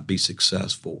immediately not be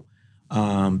successful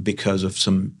because of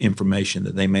some information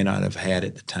that they may not have had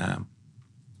at the time.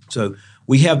 So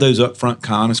we have those upfront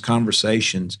honest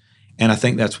conversations, and I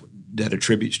think that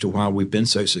attributes to why we've been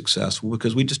so successful,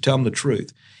 because we just tell them the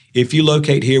truth. If you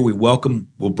locate here,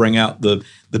 we'll bring out the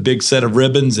big set of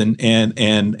ribbons and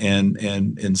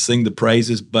sing the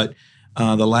praises. But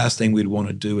the last thing we'd want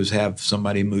to do is have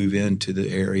somebody move into the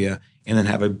area and then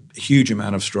have a huge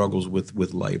amount of struggles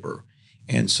with labor.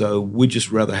 And so we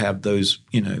just rather have those,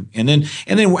 and then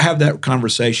we'll have that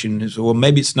conversation. So, well,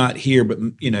 maybe it's not here, but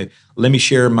let me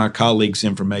share my colleagues'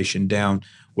 information down,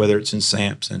 whether it's in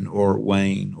Sampson or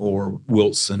Wayne or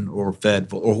Wilson or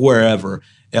Fayetteville or wherever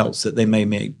else that they may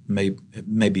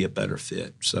be a better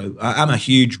fit. So I'm a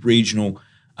huge regional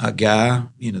guy.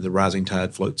 The rising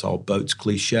tide floats all boats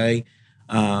cliche.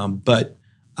 But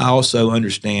I also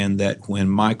understand that when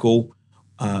Michael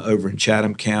over in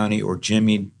Chatham County or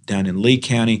Jimmy down in Lee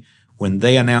County, when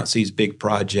they announce these big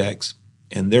projects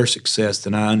and their success,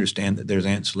 then I understand that there's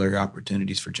ancillary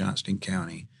opportunities for Johnston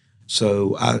County.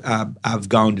 So I've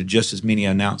gone to just as many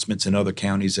announcements in other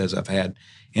counties as I've had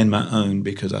in my own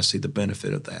because I see the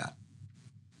benefit of that.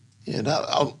 Yeah,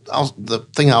 the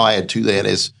thing I'll add to that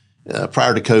is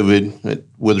prior to COVID at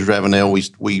Withers Ravenel,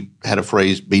 we had a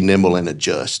phrase, be nimble and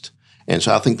adjust. And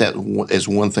so I think that is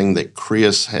one thing that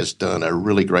Chris has done a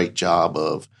really great job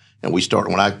of. And we started,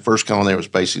 when I first got on there, it was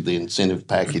basically the incentive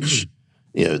package,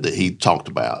 that he talked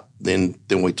about. Then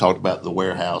we talked about the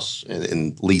warehouse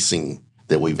and leasing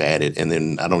that we've added. And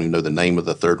then I don't even know the name of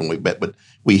the third one but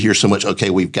we hear so much, okay,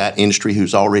 we've got industry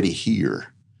who's already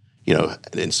here.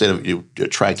 Instead of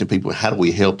attracting people, how do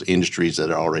we help the industries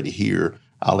that are already here?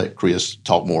 I'll let Chris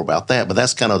talk more about that. But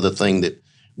that's kind of the thing, that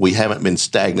we haven't been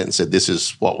stagnant and said, this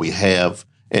is what we have.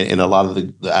 And a lot of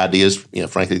the ideas,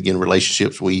 frankly, again,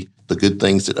 relationships, the good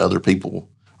things that other people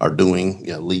are doing,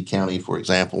 Lee County, for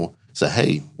example, say,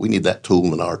 hey, we need that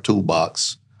tool in our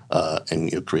toolbox.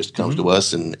 And Chris comes to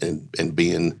us and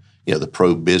being, the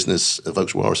pro-business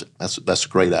folks, well, that's a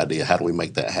great idea. How do we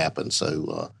make that happen?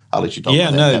 So I'll let you talk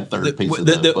about that third piece of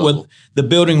the puzzle. The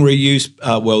building reuse,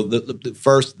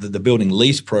 the building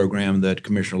lease program that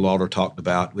Commissioner Lauder talked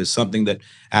about was something that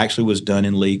actually was done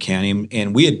in Lee County,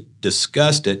 and we had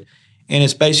discussed it, and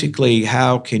it's basically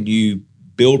how can you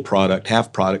build product,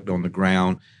 have product on the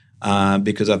ground,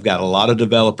 because I've got a lot of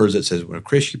developers that says, well,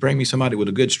 Chris, you bring me somebody with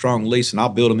a good, strong lease, and I'll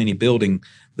build them any building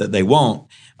that they want.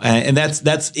 And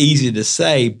that's easy to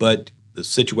say, but the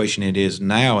situation it is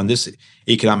now, in this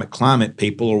economic climate,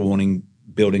 people are wanting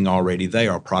building already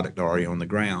there, product already on the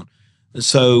ground.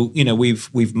 So,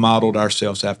 we've modeled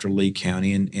ourselves after Lee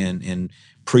County and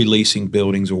pre-leasing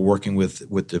buildings or working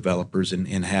with developers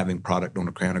and having product on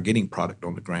the ground or getting product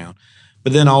on the ground.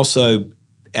 But then also,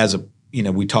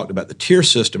 we talked about the tier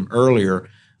system earlier.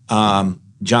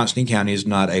 Johnston County is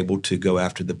not able to go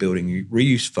after the building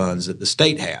reuse funds that the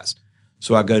state has.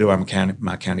 So I go to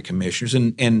my county commissioners,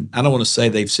 and I don't want to say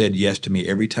they've said yes to me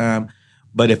every time,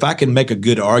 but if I can make a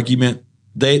good argument,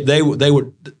 they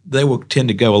will tend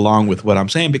to go along with what I'm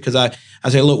saying, because I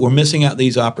say, look, we're missing out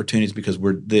these opportunities because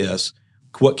we're this.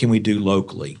 What can we do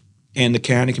locally? And the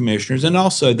county commissioners, and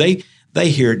also they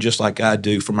hear it just like I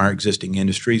do from our existing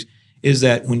industries, is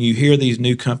that when you hear these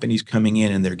new companies coming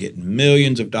in and they're getting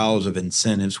millions of dollars of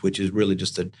incentives, which is really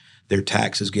just their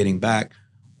taxes getting back,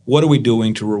 what are we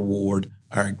doing to reward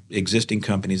our existing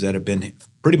companies that have been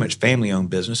pretty much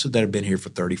family-owned businesses that have been here for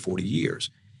 30, 40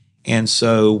 years? And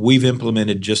so we've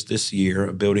implemented just this year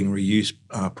a building reuse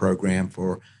program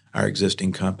for our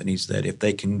existing companies, that if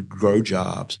they can grow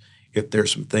jobs, if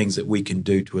there's some things that we can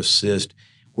do to assist,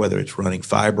 whether it's running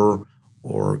fiber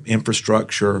or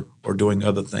infrastructure or doing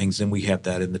other things, then we have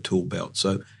that in the tool belt.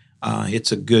 So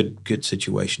it's a good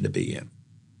situation to be in.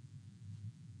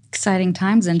 Exciting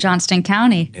times in Johnston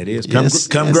County. It is.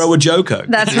 Come grow a JOCO.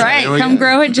 That's right. Come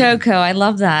grow a JOCO. I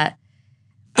love that.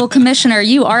 Well, Commissioner,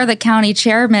 you are the county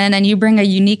chairman and you bring a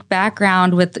unique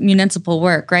background with municipal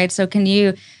work, right? So can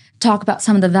you talk about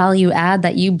some of the value add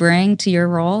that you bring to your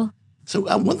role? So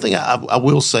one thing I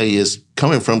will say is,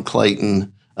 coming from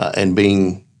Clayton and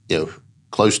being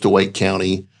close to Wake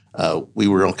County, we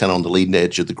were kind of on the leading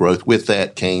edge of the growth. With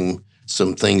that came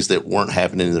some things that weren't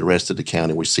happening in the rest of the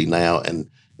county we see now. And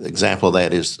the example of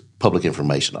that is public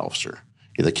information officer.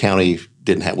 The county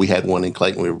didn't have, we had one in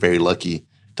Clayton. We were very lucky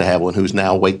to have one who's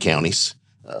now Wake County's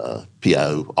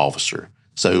PIO officer.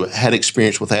 So had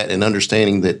experience with that and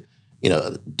understanding that,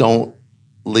 don't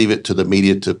leave it to the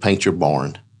media to paint your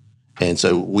barn. And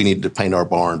so we need to paint our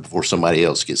barn before somebody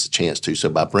else gets a chance to. So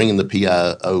by bringing the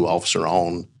PIO officer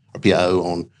on, or PIO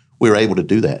on, we're able to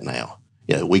do that now.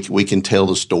 We can tell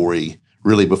the story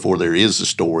really before there is a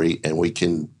story, and we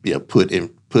can put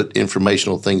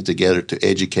informational things together to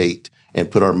educate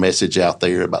and put our message out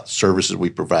there about the services we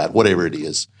provide, whatever it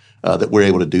is, that we're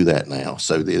able to do that now.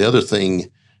 So the other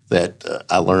thing that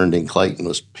I learned in Clayton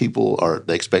was the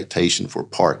expectation for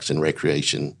parks and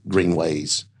recreation,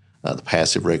 greenways, the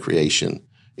passive recreation.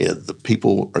 The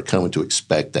people are coming to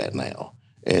expect that now.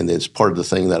 And it's part of the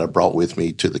thing that I brought with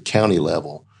me to the county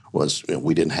level was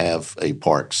we didn't have a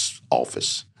parks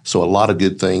office. So a lot of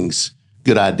good things,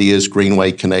 good ideas,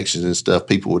 greenway connections and stuff,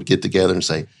 people would get together and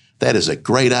say, that is a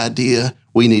great idea.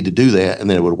 We need to do that. And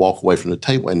then it would walk away from the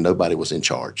table and nobody was in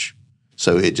charge.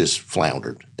 So it just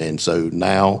floundered. And so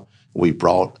now we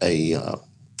brought a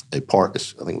park,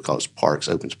 I think we call it parks,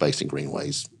 open space, and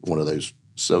greenways, one of those.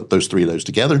 So those three of those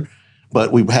together.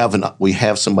 But we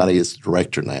have somebody as the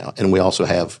director now. And we also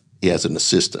he has an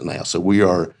assistant now. So we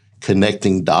are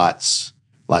connecting dots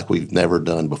like we've never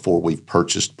done before. We've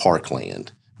purchased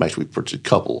parkland. Actually, we've purchased a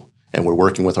couple. And we're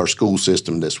working with our school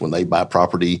system. This when they buy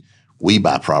property, we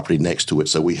buy property next to it.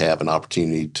 So we have an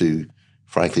opportunity to,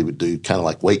 frankly, would do kind of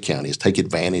like Wake County, is take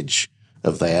advantage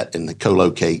of that and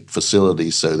co-locate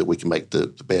facilities so that we can make the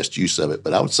best use of it.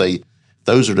 But I would say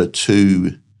those are the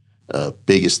two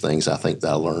biggest things I think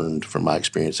that I learned from my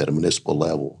experience at a municipal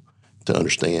level, to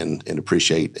understand and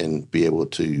appreciate and be able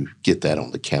to get that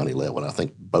on the county level. And I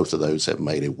think both of those have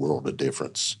made a world of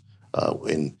difference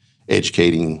in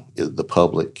educating the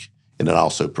public and then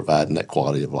also providing that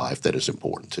quality of life that is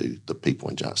important to the people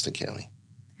in Johnston County.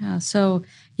 Yeah, so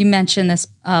you mentioned this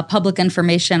public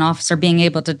information officer being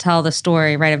able to tell the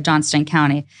story, right, of Johnston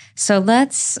County. So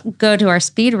let's go to our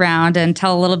speed round and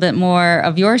tell a little bit more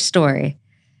of your story.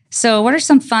 So what are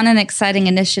some fun and exciting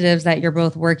initiatives that you're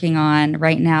both working on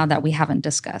right now that we haven't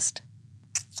discussed?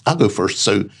 I'll go first.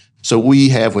 So we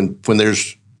have, when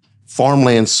there's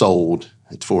farmland sold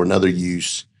for another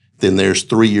use, then there's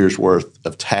 3 years worth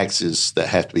of taxes that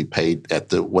have to be paid at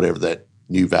the whatever that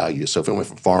new value is. So if it went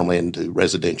from farmland to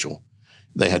residential,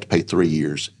 they had to pay 3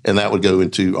 years, and that would go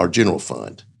into our general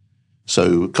fund.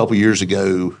 So a couple years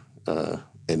ago,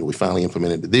 and we finally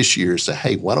implemented it this year, say,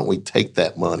 hey, why don't we take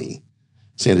that money,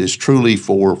 since it's truly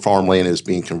for farmland is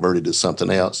being converted to something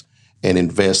else, and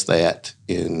invest that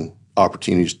in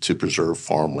opportunities to preserve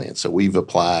farmland. So we've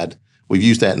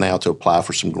used that now to apply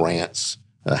for some grants,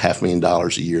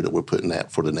 $500,000 a year that we're putting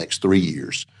that for the next 3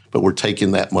 years. But we're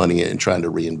taking that money and trying to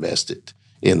reinvest it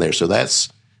in there. So that's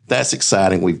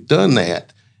exciting. We've done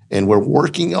that, and we're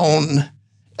working on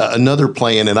another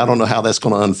plan, and I don't know how that's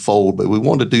going to unfold, but we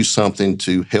want to do something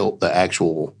to help the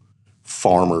actual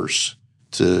farmers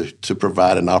to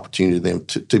provide an opportunity to them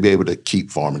to be able to keep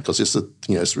farming, because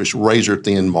it's razor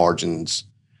thin margins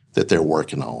that they're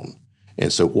working on.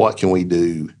 And so what can we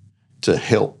do to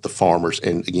help the farmers?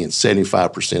 And again,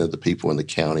 75% of the people in the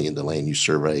county in the land use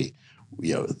survey,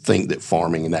 think that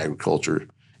farming and agriculture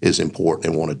is important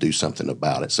and want to do something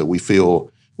about it. So we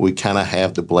feel we kind of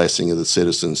have the blessing of the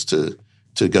citizens to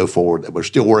go forward. We're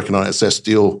still working on it. So that's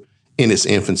still in its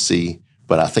infancy,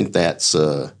 but I think that's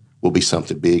will be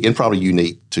something big and probably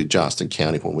unique to Johnston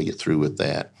County when we get through with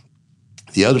that.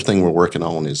 The other thing we're working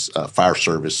on is fire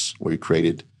service. We're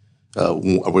going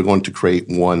to create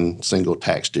one single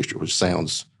tax district, which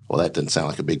that doesn't sound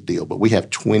like a big deal, but we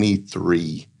have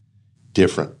 23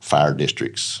 different fire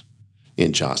districts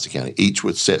in Johnston County, each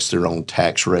with sets their own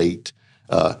tax rate.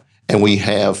 And we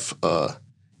have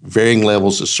varying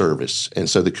levels of service. And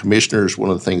so the commissioners,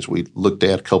 one of the things we looked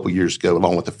at a couple of years ago,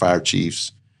 along with the fire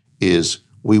chiefs, is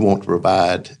we want to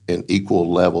provide an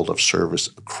equal level of service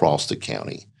across the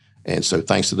county. And so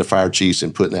thanks to the fire chiefs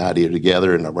and putting the idea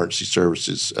together and emergency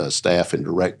services staff and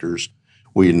directors,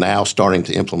 we're now starting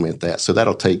to implement that. So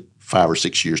that'll take 5 or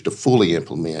 6 years to fully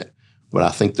implement. But I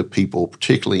think the people,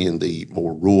 particularly in the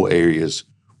more rural areas,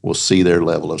 will see their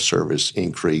level of service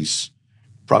increase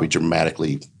probably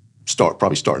dramatically,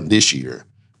 starting this year.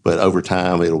 But over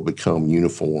time, it'll become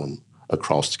uniform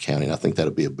across the county. And I think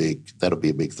that'll be a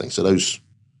big thing. So those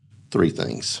 3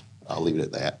 things, I'll leave it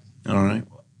at that. All right.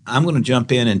 I'm going to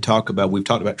jump in and we've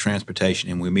talked about transportation,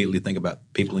 and we immediately think about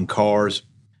people in cars.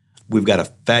 We've got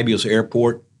a fabulous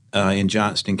airport in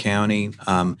Johnston County.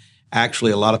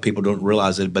 Actually, a lot of people don't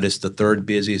realize it, but it's the 3rd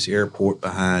busiest airport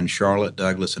behind Charlotte,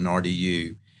 Douglas, and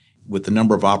RDU. With the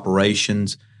number of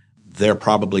operations, they're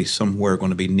probably somewhere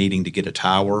going to be needing to get a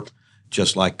tower,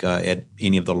 just like at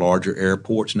any of the larger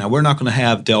airports. Now, we're not going to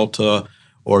have Delta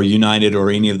or United or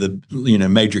any of the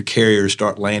major carriers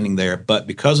start landing there, but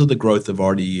because of the growth of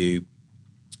RDU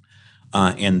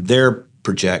and their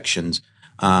projections,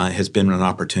 has been an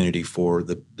opportunity for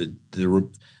the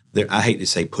I hate to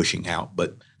say pushing out,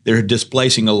 but they're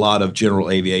displacing a lot of general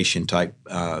aviation type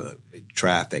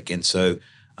traffic. And so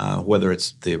whether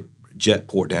it's the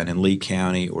jetport down in Lee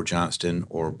County or Johnston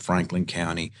or Franklin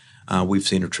County, we've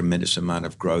seen a tremendous amount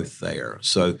of growth there.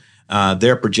 So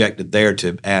they're projected there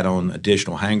to add on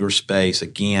additional hangar space.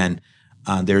 Again,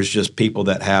 there's just people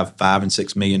that have $5 and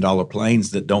 $6 million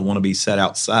planes that don't want to be set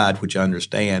outside, which I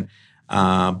understand.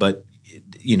 But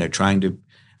trying to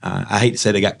I hate to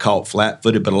say they got caught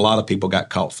flat-footed, but a lot of people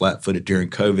got caught flat-footed during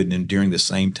COVID, and during the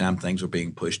same time things were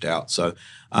being pushed out. So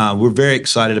we're very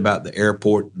excited about the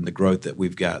airport and the growth that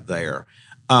we've got there.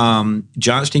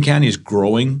 Johnston County is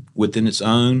growing within its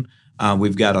own.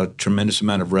 We've got a tremendous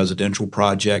amount of residential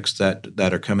projects that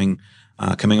are coming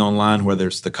online, whether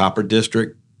it's the Copper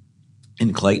District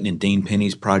in Clayton and Dean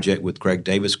Penny's project with Greg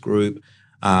Davis Group,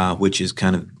 which is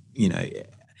kind of,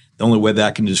 the only way that I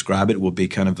can describe it will be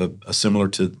kind of a similar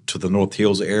to the North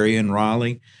Hills area in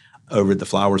Raleigh. Over at the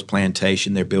Flowers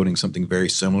Plantation, they're building something very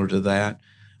similar to that.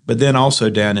 But then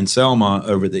also down in Selma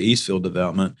over at the Eastfield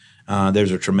development, there's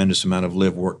a tremendous amount of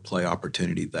live, work, play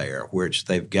opportunity there, which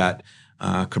they've got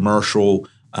commercial,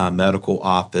 medical,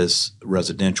 office,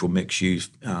 residential, mixed use.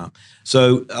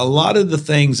 So a lot of the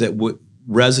things that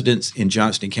residents in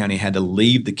Johnston County had to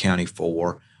leave the county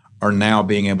for are now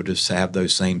being able to have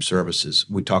those same services.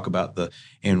 We talk about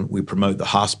and we promote the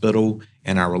hospital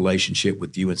and our relationship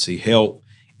with UNC Health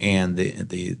and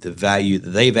the value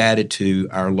that they've added to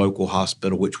our local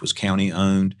hospital, which was county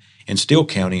owned and still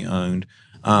county owned.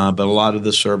 But a lot of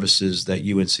the services that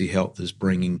UNC Health is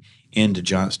bringing into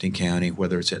Johnston County,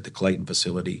 whether it's at the Clayton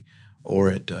facility or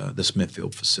at the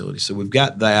Smithfield facility. So we've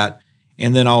got that.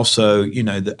 And then also,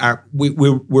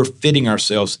 we're fitting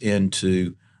ourselves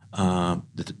into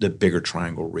the bigger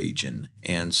Triangle region.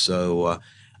 And so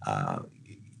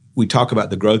we talk about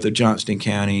the growth of Johnston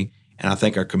County, and I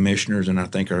think our commissioners and I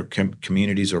think our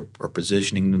communities are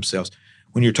positioning themselves.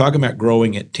 When you're talking about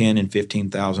growing at 10 and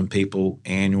 15,000 people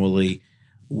annually,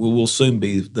 we will soon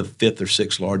be the fifth or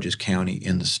sixth largest county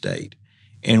in the state.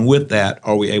 And with that,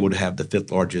 are we able to have the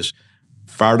fifth largest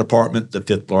fire department, the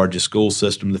fifth largest school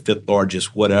system, the fifth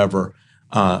largest whatever,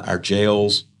 our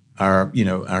jails, our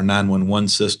 911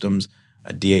 systems,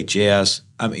 DHS.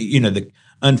 I mean,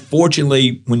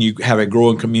 unfortunately, when you have a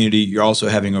growing community, you're also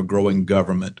having a growing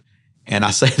government. And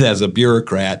I say that as a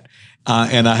bureaucrat,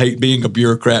 and I hate being a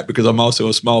bureaucrat because I'm also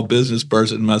a small business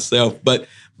person myself. But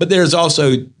there's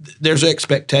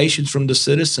expectations from the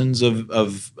citizens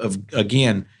of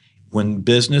again, when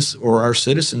business or our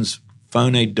citizens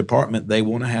phone a department, they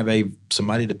want to have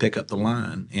somebody to pick up the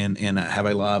line and have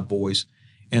a live voice.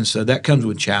 And so that comes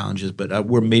with challenges, but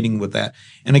we're meeting with that.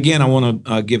 And again, I want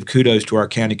to give kudos to our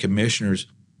county commissioners,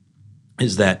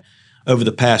 is that over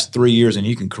the past 3 years, and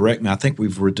you can correct me, I think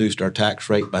we've reduced our tax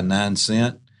rate by 9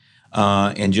 cents.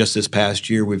 And just this past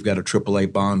year, we've got a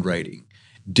AAA bond rating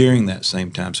during that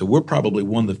same time. So we're probably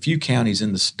one of the few counties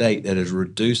in the state that has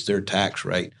reduced their tax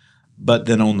rate, but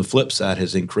then on the flip side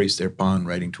has increased their bond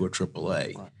rating to a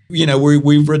AAA. Right.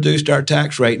 We've reduced our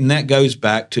tax rate, and that goes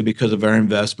back to because of our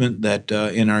investment that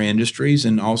in our industries,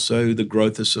 and also the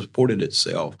growth has supported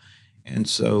itself. And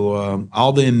so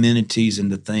all the amenities and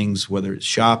the things, whether it's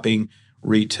shopping,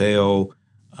 retail,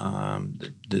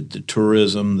 the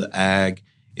tourism, the ag,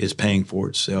 is paying for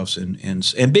itself,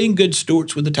 and being good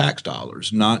stewards with the tax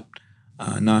dollars, not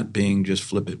being just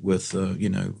flippant with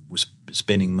with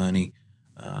spending money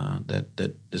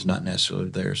that is not necessarily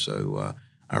there. So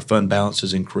our fund balance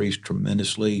has increased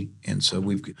tremendously, and so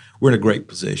we're in a great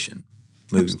position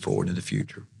moving forward in the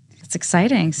future. It's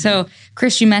exciting. So,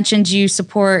 Chris, you mentioned you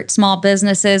support small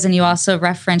businesses, and you also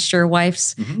referenced your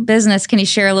wife's business. Can you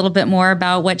share a little bit more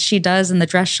about what she does in the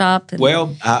dress shop?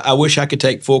 Well, I wish I could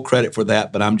take full credit for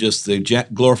that, but I'm just the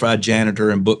glorified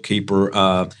janitor and bookkeeper.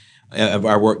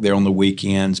 I work there on the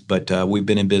weekends, but we've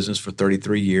been in business for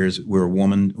 33 years. We're a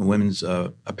women's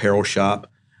apparel shop.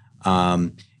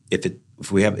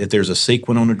 If there's a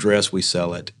sequin on a dress, we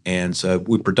sell it, and so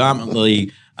we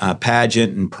predominantly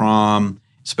pageant and prom,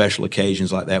 special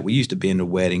occasions like that. We used to be into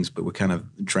weddings, but we kind of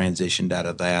transitioned out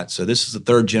of that. So this is the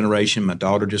third generation. My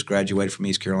daughter just graduated from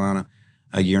East Carolina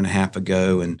a year and a half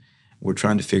ago, and we're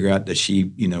trying to figure out, does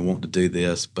she, want to do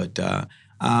this? But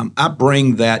I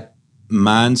bring that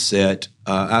mindset.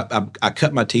 I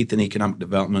cut my teeth in economic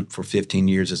development for 15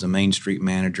 years as a Main Street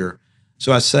manager.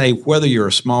 So I say, whether you're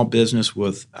a small business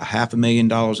with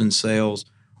 $500,000 in sales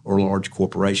or a large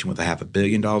corporation with $500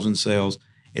 million in sales,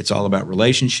 it's all about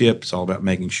relationship. It's all about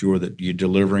making sure that you're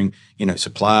delivering,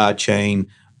 supply chain,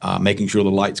 making sure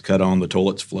the lights cut on, the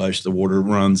toilets flush, the water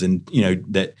runs, and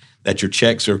that your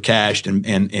checks are cashed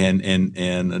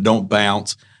and don't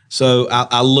bounce. So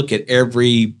I look at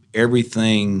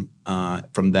everything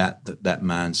from that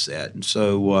mindset. And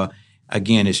so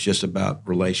again, it's just about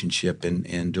relationship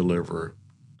and deliver.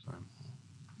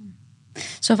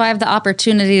 So if I have the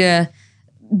opportunity to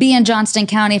be in Johnston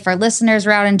County, if our listeners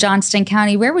are out in Johnston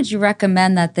County, where would you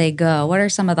recommend that they go? What are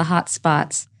some of the hot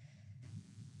spots?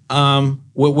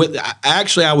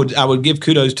 Actually, I would give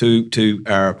kudos to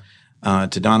our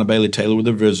to Donna Bailey Taylor with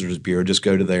the Visitors Bureau. Just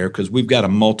go to there, because we've got a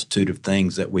multitude of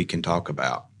things that we can talk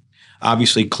about.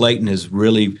 Obviously, Clayton has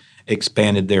really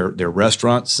expanded their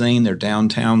restaurant scene, their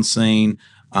downtown scene,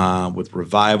 with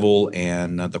Revival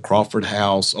and the Crawford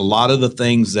House. A lot of the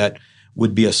things that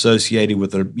would be associated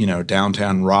with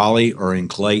downtown Raleigh or in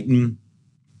Clayton.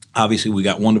 Obviously, we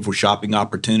got wonderful shopping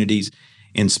opportunities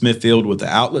in Smithfield with the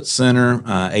Outlet Center,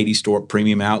 80-store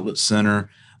premium outlet center,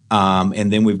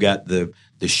 and then we've got the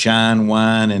Shine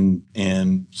Wine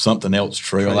and something else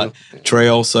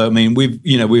trail. So I mean,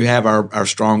 we have our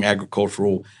strong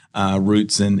agricultural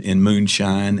roots in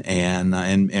moonshine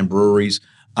and breweries.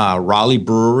 Raleigh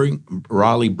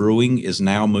Brewing is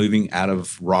now moving out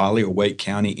of Raleigh or Wake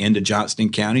County into Johnston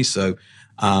County. So,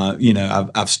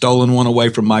 I've stolen one away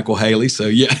from Michael Haley. So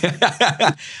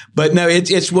yeah, but no,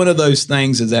 it's one of those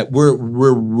things, is that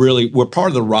we're part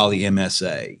of the Raleigh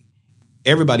MSA,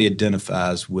 everybody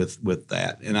identifies with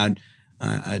that. And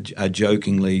I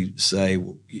jokingly say,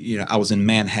 I was in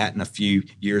Manhattan a few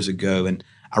years ago, and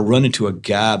I run into a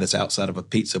guy that's outside of a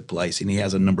pizza place, and he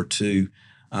has a number 2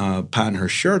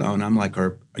 Pinehurst shirt on. I'm like,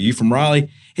 are you from Raleigh?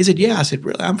 He said, yeah. I said,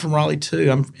 really? I'm from Raleigh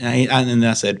too. And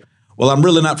I said, well, I'm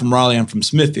really not from Raleigh. I'm from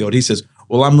Smithfield. He says,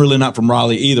 well, I'm really not from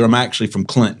Raleigh either. I'm actually from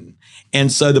Clinton. And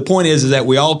so the point is that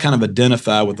we all kind of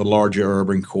identify with the larger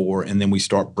urban core, and then we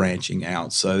start branching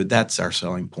out. So that's our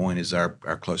selling point, is our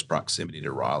close proximity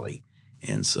to Raleigh.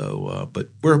 And so, but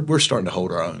we're starting to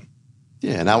hold our own.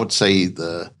 Yeah, and I would say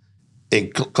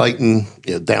in Clayton,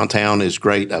 downtown is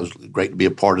great. I was great to be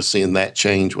a part of seeing that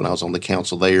change when I was on the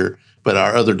council there. But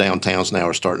our other downtowns now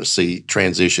are starting to see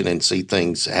transition and see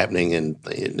things happening,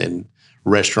 and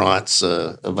restaurants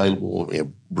available,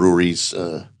 breweries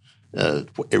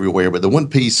everywhere. But the one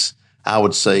piece I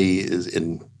would say is,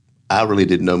 and I really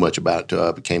didn't know much about it until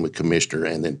I became a commissioner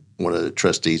and then one of the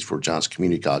trustees for Johnston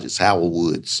Community College, is Howell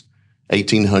Woods,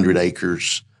 1,800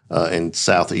 acres in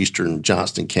southeastern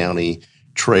Johnston County,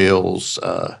 trails.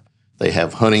 They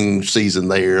have hunting season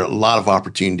there, a lot of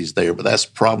opportunities there, but that's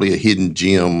probably a hidden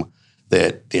gem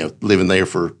that, living there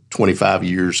for 25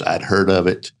 years, I'd heard of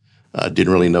it.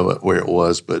 Didn't really know where it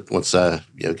was, but once I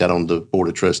got on the board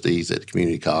of trustees at the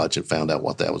community college and found out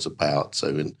what that was about. So,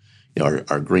 and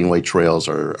our greenway trails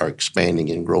are expanding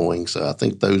and growing. So I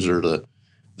think those are the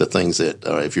things that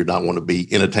if you're not want to be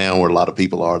in a town where a lot of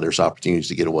people are, there's opportunities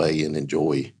to get away and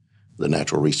enjoy the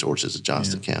natural resources of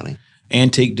Johnston County.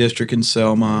 Antique District in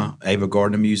Selma, Ava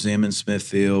Gardner Museum in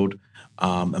Smithfield.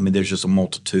 There's just a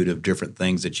multitude of different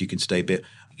things that you can stay bit.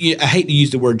 I hate to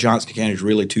use the word Johnston County. It's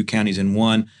really 2 counties in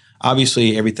one.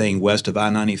 Obviously, everything west of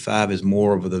I-95 is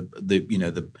more of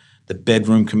the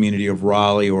bedroom community of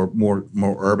Raleigh, or more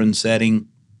urban setting.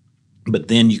 But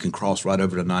then you can cross right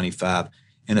over to 95,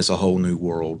 and it's a whole new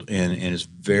world, and it's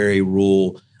very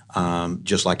rural,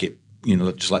 just like it,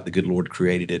 just like the good Lord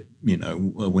created it,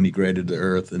 when He created the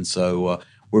earth. And so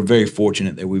we're very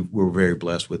fortunate that we're very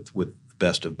blessed with the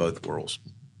best of both worlds.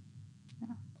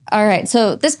 All right.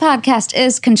 So this podcast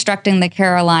is Constructing the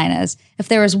Carolinas. If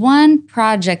there was one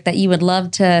project that you would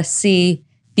love to see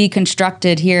be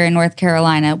constructed here in North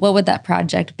Carolina, what would that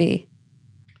project be?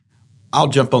 I'll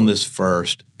jump on this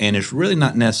first, and it's really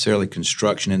not necessarily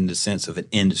construction in the sense of an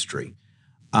industry,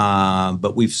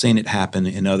 but we've seen it happen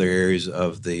in other areas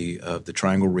of the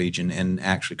Triangle region, and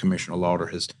actually Commissioner Lauder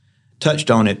has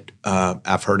touched on it.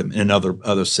 I've heard him in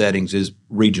other settings, is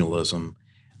regionalism.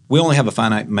 We only have a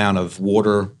finite amount of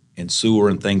water and sewer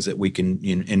and things that we can,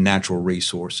 in natural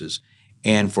resources.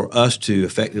 And for us to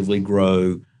effectively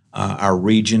grow our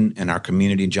region and our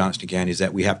community in Johnston County, is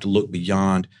that we have to look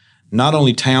beyond not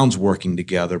only towns working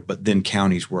together, but then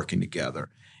counties working together.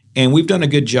 And we've done a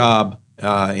good job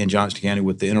in Johnston County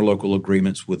with the interlocal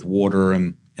agreements with water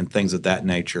and things of that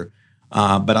nature.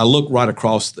 But I look right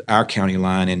across our county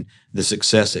line and the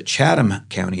success that Chatham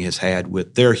County has had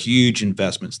with their huge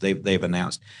investments they've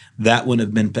announced. That wouldn't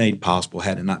have been made possible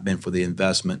had it not been for the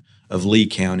investment of Lee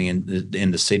County and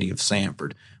the city of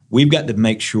Sanford. We've got to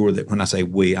make sure that, when I say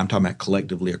we, I'm talking about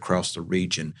collectively across the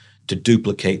region, to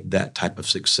duplicate that type of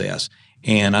success.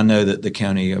 And I know that the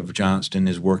county of Johnston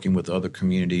is working with other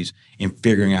communities in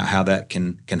figuring out how that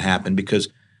can happen, because,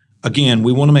 again,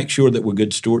 we want to make sure that we're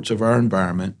good stewards of our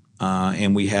environment.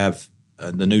 And we have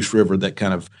the Neuse River that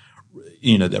kind of,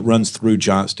 that runs through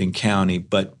Johnston County,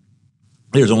 but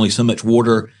there's only so much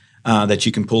water that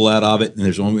you can pull out of it, and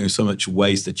there's only so much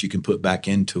waste that you can put back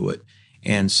into it.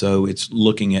 And so it's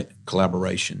looking at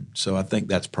collaboration. So I think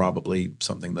that's probably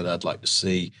something that I'd like to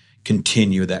see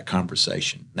continue that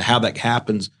conversation. Now, how that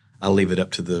happens, I'll leave it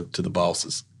up to the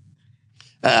bosses.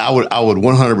 I would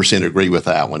 100% agree with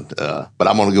that one, but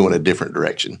I'm going to go in a different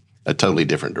direction. A totally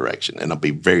different direction, and I'll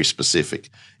be very specific.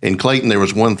 In Clayton, there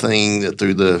was one thing that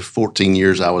through the 14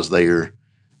 years I was there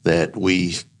that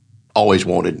we always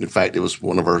wanted. In fact, it was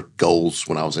one of our goals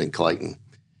when I was in Clayton.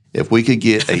 If we could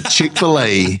get a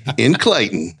Chick-fil-A in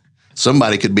Clayton,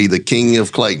 somebody could be the king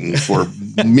of Clayton for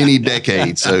many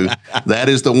decades. So that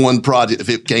is the one project. If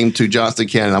it came to Johnston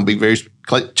County, I'll be very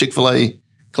Chick-fil-A,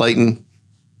 Clayton.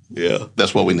 Yeah,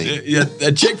 that's what we need. Yeah,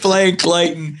 a Chick-fil-A in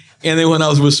Clayton. And then when I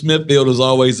was with Smithfield, it was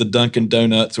always a Dunkin'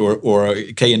 Donuts or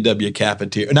a K&W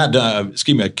cafeteria. Not a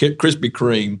Krispy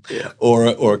Kreme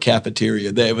or a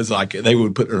cafeteria. It was like they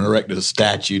would erect a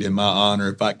statue in my honor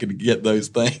if I could get those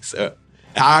things. So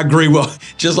I agree. Well,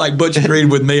 just like Butch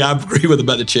agreed with me, I agree with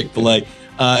about the Chick-fil-A.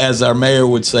 As our mayor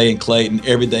would say in Clayton,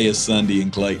 every day is Sunday in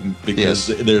Clayton because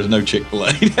there's no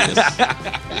Chick-fil-A.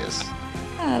 Yes.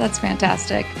 Oh, that's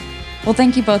fantastic. Well,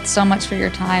 thank you both so much for your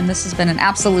time. This has been an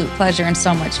absolute pleasure and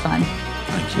so much fun.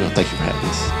 Thank you. Thank you for having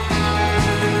us.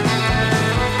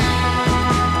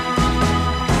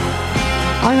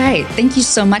 All right. Thank you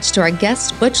so much to our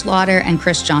guests, Butch Lauder and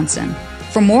Chris Johnston.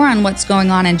 For more on what's going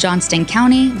on in Johnston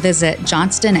County, visit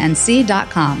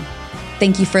johnstonnc.com.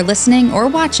 Thank you for listening or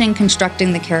watching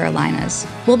Constructing the Carolinas.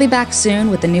 We'll be back soon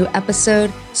with a new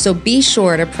episode, so be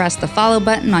sure to press the follow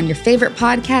button on your favorite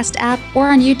podcast app or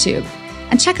on YouTube.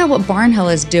 And check out what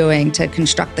Barnhill is doing to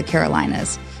construct the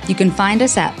Carolinas. You can find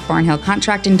us at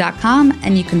barnhillcontracting.com,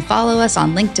 and you can follow us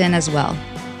on LinkedIn as well.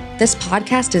 This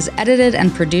podcast is edited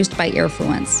and produced by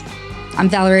Earfluence. I'm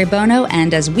Valerie Bono,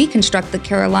 and as we construct the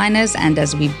Carolinas and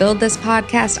as we build this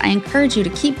podcast, I encourage you to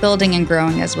keep building and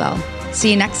growing as well.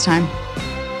 See you next time.